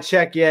get my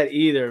check yet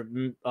either,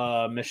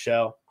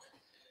 Michelle.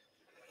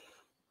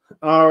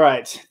 All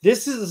right.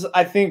 This is,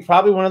 I think,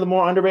 probably one of the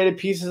more underrated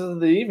pieces of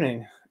the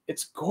evening.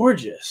 It's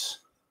gorgeous.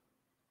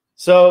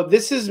 So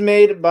this is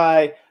made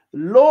by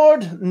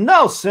Lord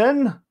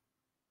Nelson.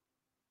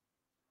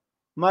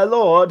 My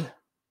Lord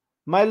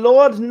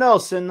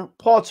Nelson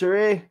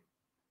Pottery,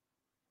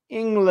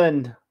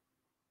 England.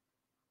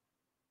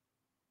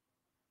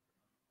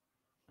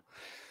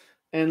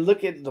 And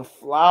look at the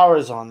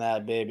flowers on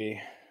that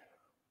baby.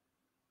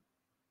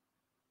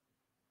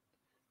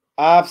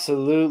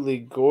 Absolutely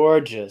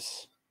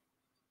gorgeous.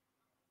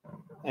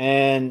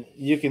 And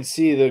you can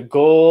see the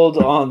gold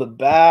on the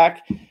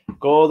back,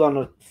 gold on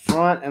the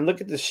front, and look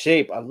at the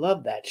shape. I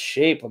love that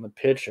shape on the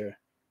picture.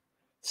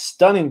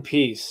 Stunning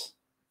piece.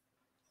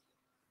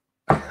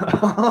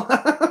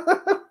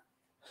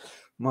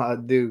 My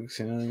dukes,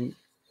 you know.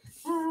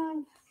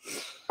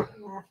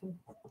 Laughing.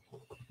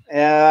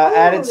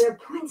 Added. They're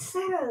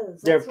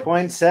poinsettias. They're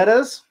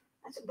poinsettias.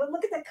 But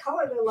look at the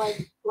color. They're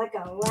like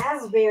a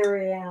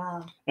raspberry.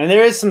 And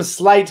there is some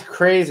slight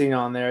crazing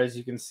on there, as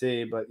you can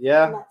see. But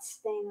yeah. That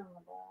stain on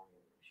the bottom.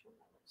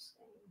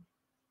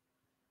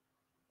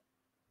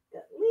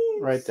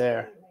 Right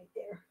there.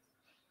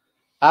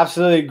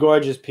 Absolutely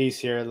gorgeous piece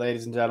here,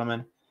 ladies and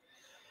gentlemen.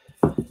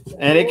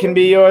 And it can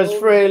be yours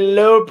for a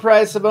low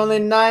price of only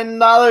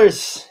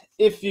 $9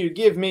 if you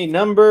give me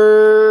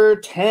number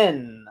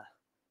 10.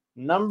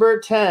 Number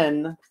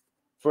 10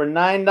 for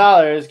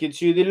 $9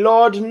 gets you the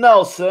Lord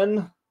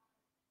Nelson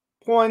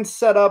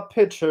poinsettia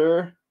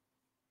pitcher.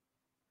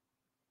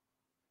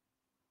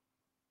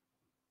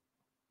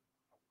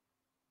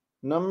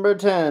 Number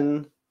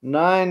 10,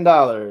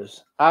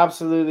 $9.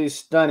 Absolutely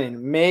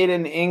stunning. Made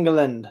in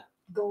England.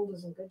 Gold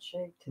is in good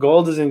shape too.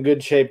 Gold is in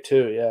good shape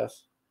too,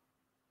 yes.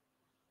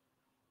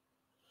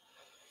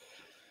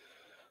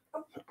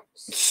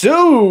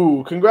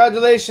 Sue,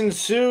 congratulations,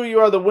 Sue. You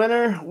are the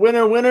winner.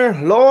 Winner,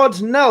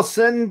 Lord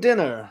Nelson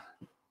dinner.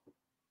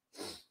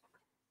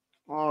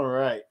 All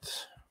right.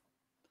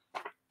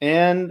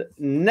 And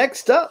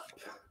next up,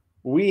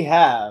 we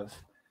have,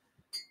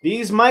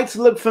 these might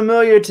look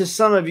familiar to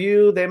some of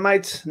you. They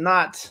might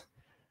not,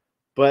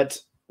 but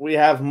we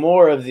have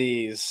more of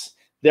these.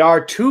 There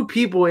are 2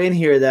 people in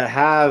here that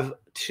have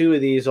 2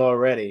 of these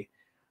already.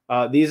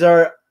 These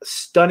are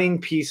stunning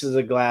pieces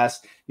of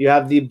glass. You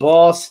have the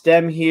ball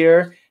stem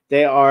here.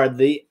 They are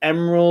the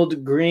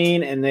emerald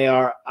green, and they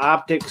are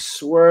optic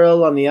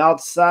swirl on the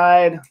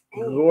outside.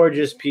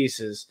 Gorgeous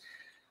pieces.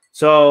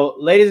 So,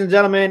 ladies and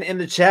gentlemen, in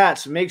the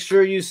chats, make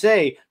sure you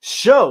say,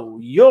 show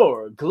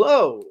your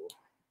glow.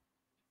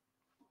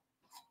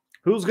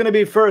 Who's going to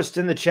be first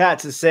in the chat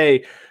to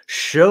say,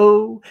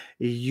 show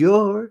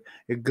your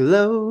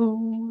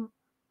glow?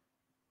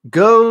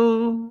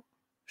 Go,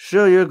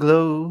 show your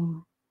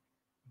glow.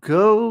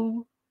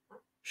 Go.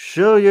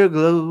 Show your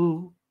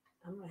glow.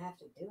 I'm gonna have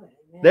to do it.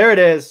 Amen. There it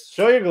is.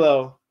 Show your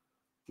glow.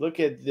 Look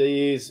at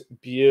these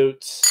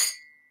beauts.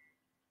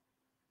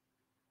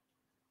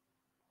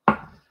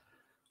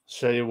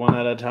 Show you one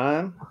at a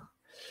time.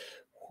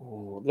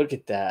 Ooh, look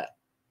at that.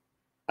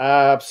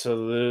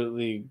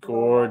 Absolutely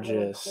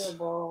gorgeous.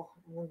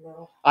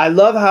 I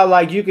love how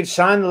like you can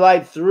shine the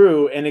light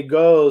through and it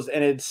goes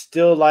and it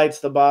still lights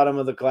the bottom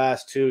of the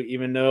glass too,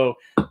 even though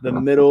the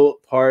middle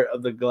part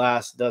of the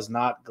glass does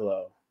not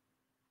glow.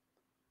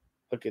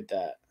 Look at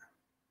that.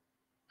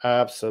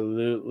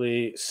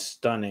 Absolutely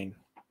stunning.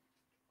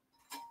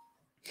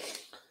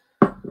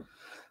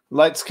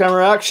 Lights,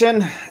 camera,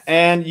 action,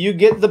 and you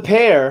get the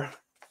pair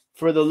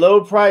for the low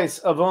price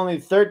of only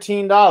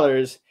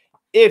 $13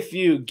 if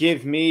you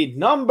give me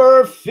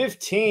number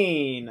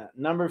 15.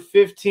 Number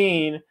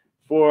 15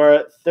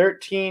 for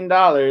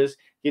 $13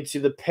 gets you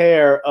the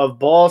pair of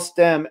ball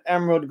stem,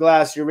 emerald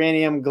glass,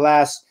 uranium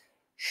glass,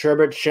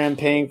 sherbet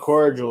champagne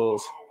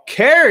cordials.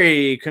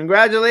 Carrie,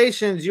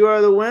 congratulations. You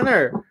are the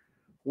winner.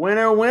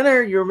 Winner,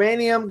 winner,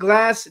 uranium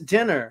glass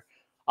dinner.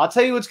 I'll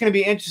tell you what's going to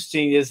be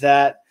interesting is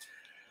that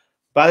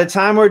by the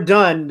time we're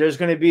done, there's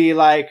going to be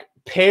like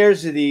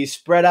pairs of these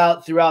spread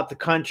out throughout the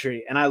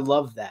country. And I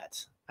love that.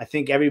 I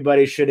think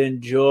everybody should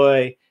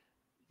enjoy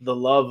the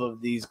love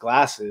of these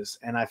glasses.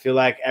 And I feel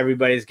like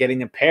everybody's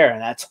getting a pair.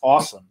 And that's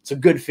awesome. It's a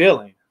good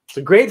feeling. It's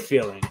a great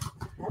feeling.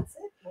 That's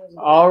it.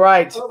 All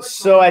right.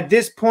 So at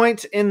this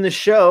point in the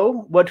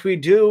show, what we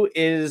do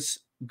is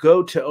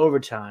go to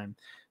overtime.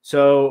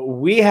 So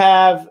we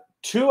have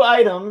 2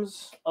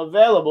 items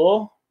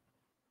available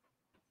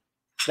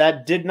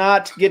that did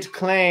not get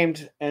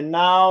claimed, and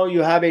now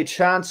you have a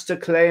chance to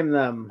claim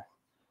them.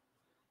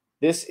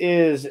 This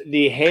is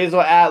the Hazel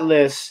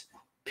Atlas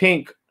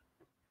Pink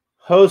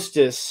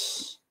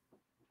Hostess.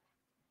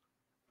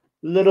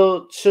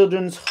 Little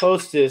children's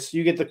hostess.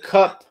 You get the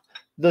cup,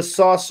 the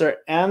saucer,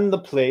 and the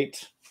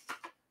plate.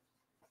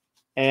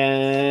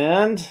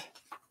 And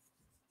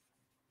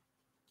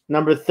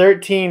number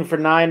 13 for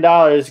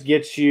 $9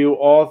 gets you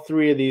all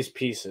 3 of these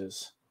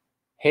pieces.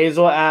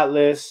 Hazel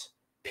Atlas,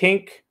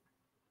 Pink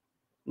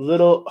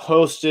Little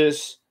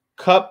Hostess,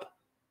 cup,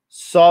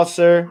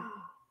 saucer,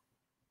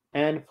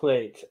 and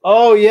plate.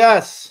 Oh,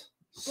 yes.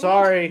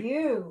 Sorry. Thank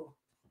you.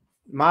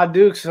 My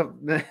Dukes.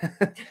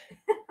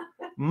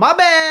 My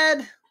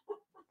bad.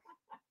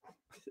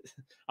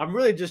 I'm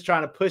really just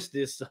trying to push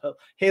this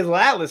Hazel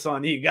Atlas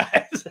on you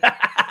guys.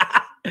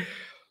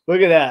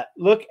 Look at that.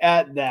 Look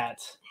at that.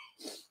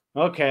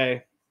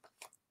 Okay.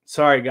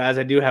 Sorry, guys.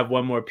 I do have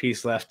one more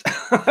piece left.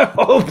 I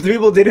hope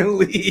people didn't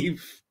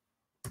leave.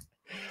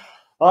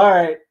 All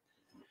right.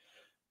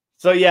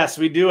 So, yes,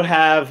 we do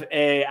have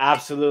a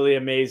absolutely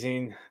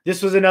amazing.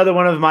 This was another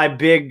one of my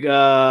big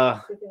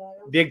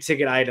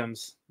ticket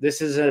items.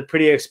 This is a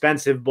pretty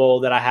expensive bowl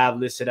that I have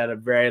listed at a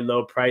very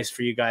low price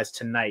for you guys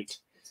tonight.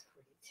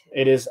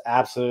 It is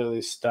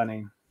absolutely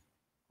stunning.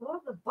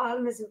 Well, the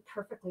bottom isn't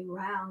perfectly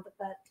round, but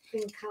that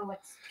thing kind of like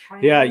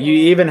triangle. Yeah, you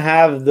even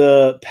have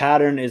the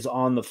pattern is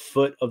on the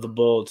foot of the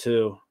bowl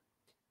too.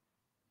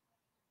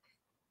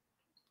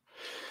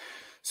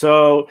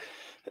 So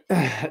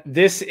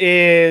this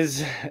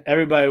is,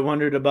 everybody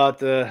wondered about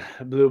the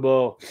blue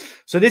bowl.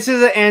 So this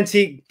is an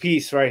antique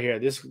piece right here.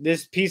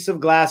 This piece of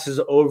glass is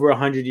over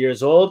 100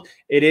 years old.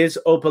 It is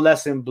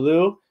opalescent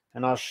blue,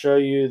 and I'll show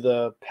you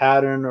the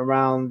pattern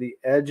around the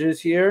edges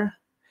here.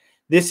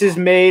 This is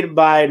made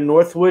by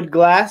Northwood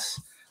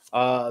Glass.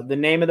 The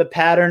name of the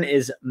pattern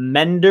is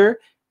Mender,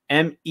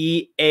 M-E-A-N-D-O-R,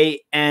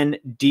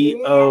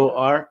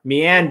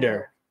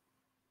 Meander.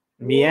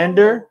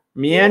 Meander?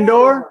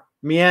 Meandor?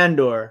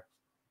 Meandor.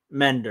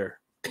 Mender.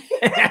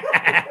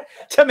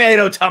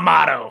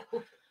 Tomato.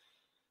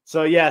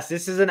 So, yes,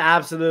 this is an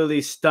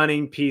absolutely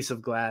stunning piece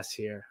of glass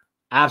here.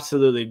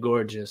 Absolutely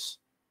gorgeous.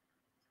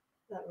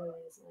 That really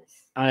is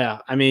nice. Oh, yeah.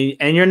 I mean,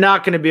 and you're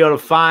not going to be able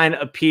to find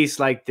a piece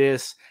like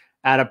this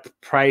at a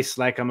price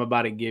like I'm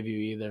about to give you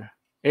either.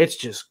 It's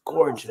just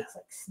gorgeous. It's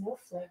like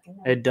snowflake in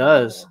It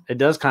does. It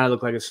does kind of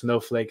look like a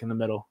snowflake in the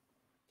middle.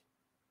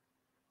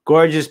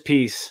 Gorgeous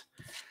piece.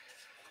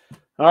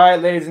 All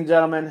right, ladies and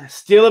gentlemen,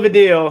 steal of a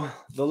deal.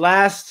 The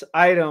last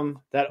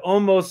item that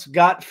almost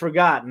got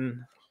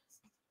forgotten.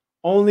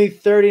 Only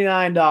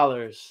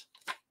 $39.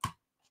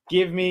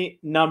 Give me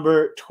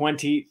number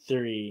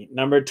 23.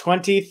 Number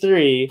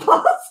 23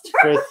 for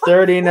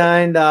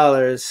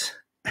 $39.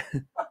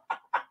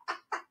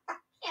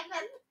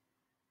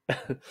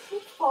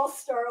 False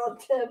start on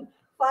Tim.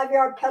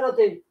 5-yard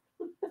penalty.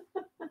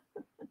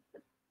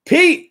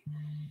 Pete,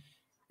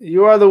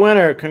 you are the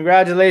winner.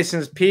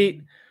 Congratulations,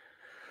 Pete.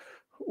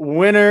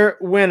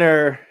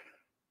 Winner,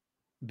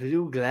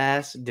 blue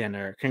glass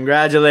dinner.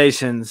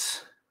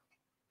 Congratulations.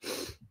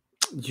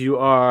 You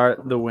are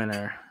the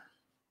winner.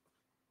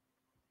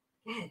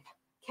 Man,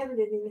 Kevin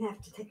didn't even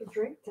have to take a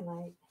drink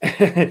tonight.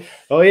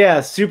 Oh,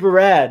 yeah. Super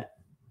rad.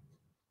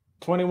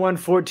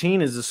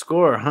 21-14 is the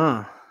score,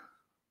 huh?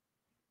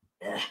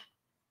 Ugh.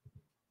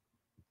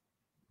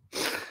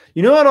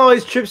 You know what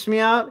always trips me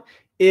out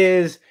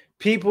is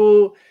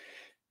people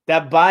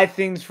that buy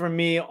things from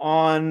me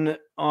on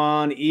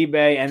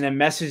eBay and then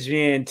message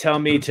me and tell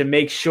me to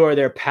make sure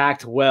they're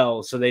packed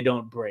well so they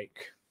don't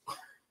break.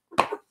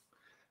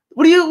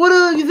 What do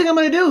you think I'm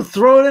gonna do?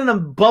 Throw it in a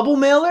bubble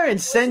mailer and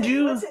send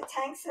you? What's it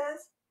Tank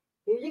says?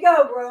 Here you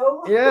go,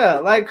 bro. Yeah,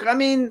 like, I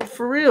mean,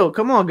 for real.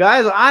 Come on,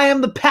 guys. I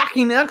am the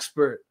packing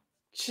expert.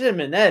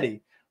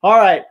 Chiminetti. All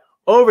right,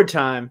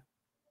 overtime.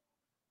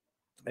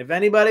 If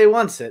anybody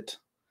wants it.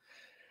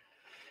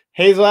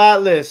 Hazel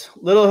Atlas,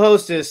 Little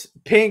Hostess,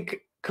 pink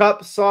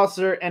cup,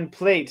 saucer, and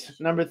plate.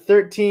 Number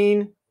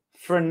 13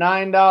 for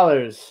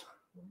 $9.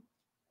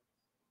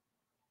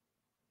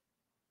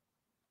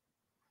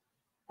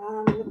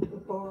 I'm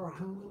looking for a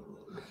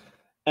home.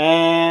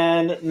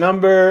 And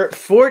number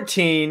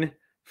 14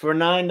 for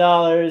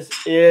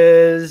 $9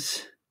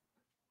 is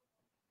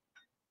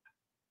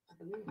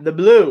the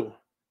blue.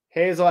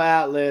 Hazel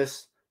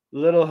Atlas,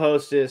 Little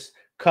Hostess,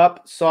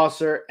 cup,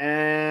 saucer,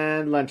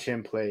 and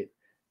luncheon plate.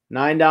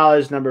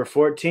 $9 number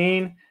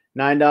 14,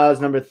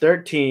 $9 number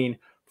 13.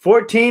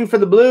 14 for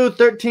the blue,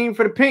 13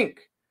 for the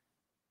pink.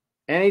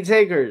 Any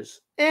takers?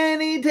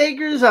 Any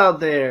takers out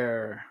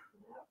there?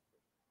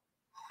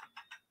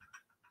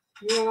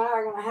 You and I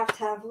are going to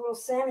have little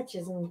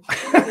sandwiches. And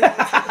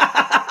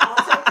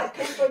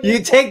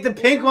you take the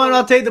pink one,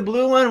 I'll take the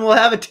blue one, we'll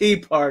have a tea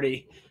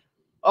party.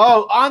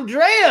 Oh,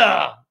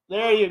 Andrea!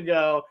 There you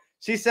go.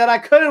 She said I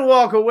couldn't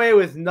walk away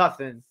with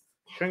nothing.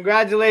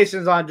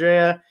 Congratulations,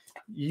 Andrea.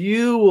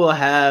 You will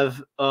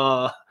have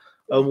a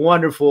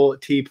wonderful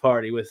tea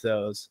party with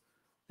those.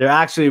 They're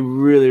actually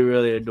really,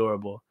 really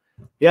adorable.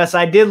 Yes,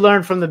 I did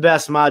learn from the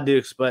best, Ma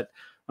Dukes, but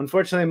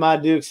unfortunately, Ma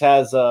Dukes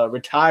has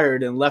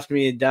retired and left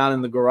me down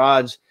in the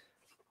garage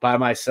by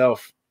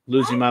myself,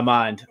 losing my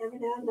mind. Every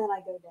now and then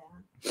I go down.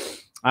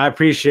 I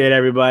appreciate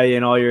everybody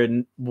and all your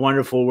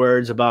wonderful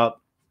words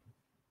about.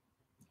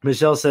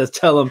 Michelle says,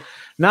 tell them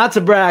not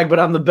to brag, but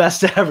I'm the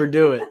best to ever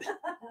do it.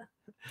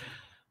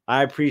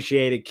 I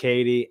appreciate it,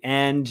 Katie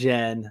and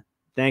Jen.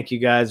 Thank you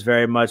guys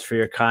very much for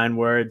your kind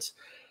words.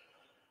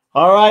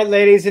 All right,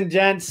 ladies and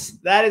gents,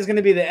 that is going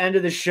to be the end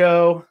of the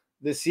show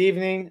this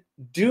evening.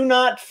 Do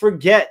not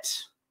forget,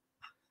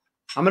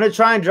 I'm going to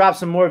try and drop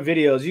some more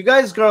videos. You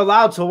guys are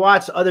allowed to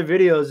watch other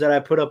videos that I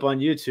put up on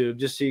YouTube,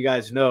 just so you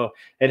guys know.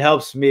 It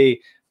helps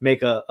me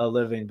make a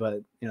living,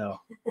 but, you know,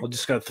 we're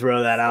just going to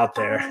throw that out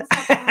there.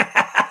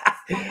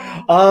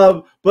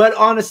 But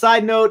on a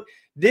side note,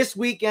 this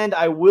weekend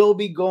I will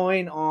be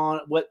going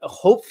on what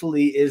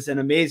hopefully is an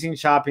amazing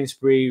shopping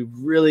spree,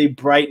 really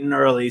bright and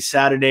early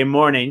Saturday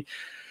morning.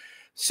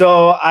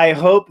 So I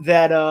hope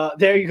that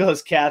there you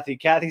goes, Kathy.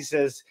 Kathy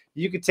says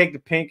you could take the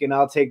pink and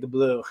I'll take the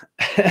blue.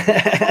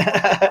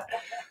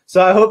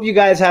 So I hope you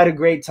guys had a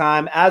great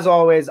time. As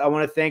always, I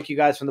want to thank you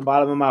guys from the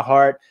bottom of my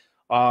heart.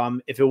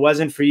 If it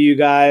wasn't for you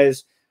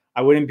guys,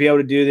 I wouldn't be able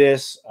to do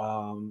this.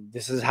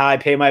 This is how I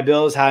pay my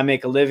bills, how I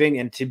make a living,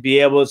 and to be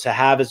able to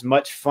have as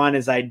much fun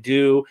as I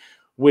do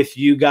with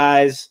you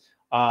guys,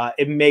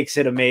 it makes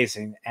it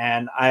amazing.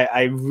 And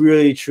I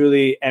really,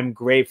 truly am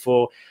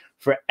grateful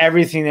for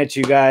everything that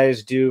you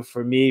guys do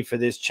for me, for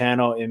this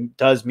channel. It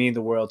does mean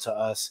the world to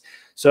us.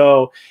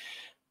 So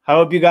I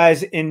hope you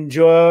guys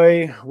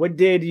enjoy. What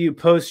day do you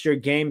post your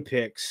game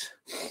picks?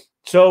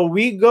 So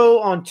we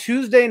go on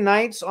Tuesday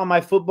nights on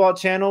my football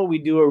channel. We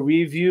do a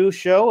review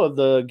show of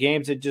the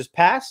games that just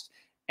passed.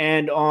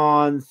 And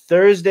on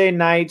Thursday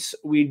nights,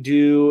 we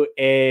do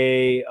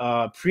a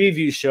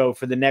preview show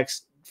for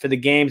the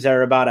games that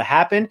are about to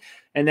happen.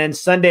 And then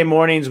Sunday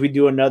mornings, we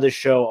do another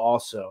show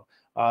also.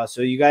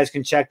 So you guys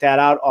can check that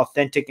out.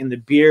 Authentic in the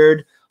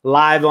Beard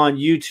live on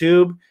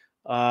YouTube.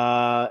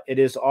 It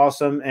is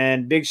awesome.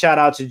 And big shout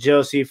out to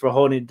Josie for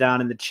holding it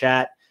down in the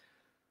chat.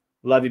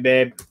 Love you,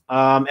 babe.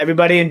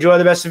 Everybody enjoy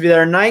the rest of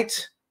your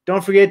night.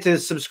 Don't forget to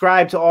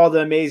subscribe to all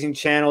the amazing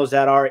channels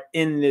that are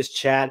in this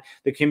chat.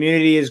 The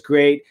community is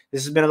great.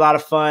 This has been a lot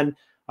of fun.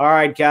 All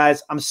right,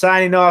 guys. I'm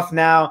signing off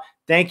now.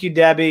 Thank you,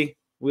 Debbie.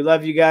 We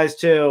love you guys,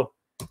 too.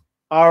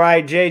 All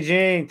right, Jay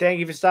Jean, thank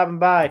you for stopping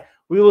by.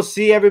 We will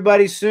see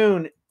everybody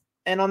soon.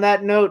 And on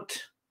that note,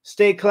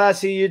 stay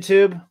classy,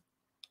 YouTube.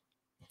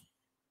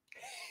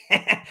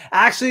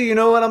 Actually, you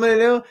know what I'm going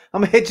to do?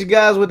 I'm going to hit you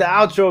guys with the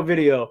outro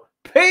video.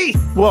 Peace!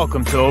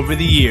 Welcome to Over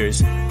the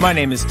Years. My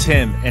name is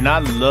Tim, and I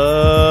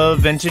love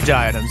vintage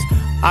items.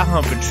 I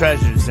hunt for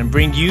treasures and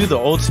bring you the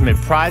ultimate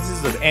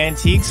prizes of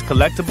antiques,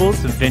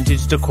 collectibles, and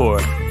vintage decor.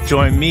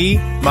 Join me,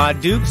 my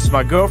Dukes,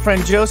 my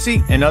girlfriend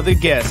Josie, and other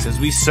guests as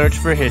we search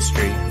for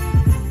history.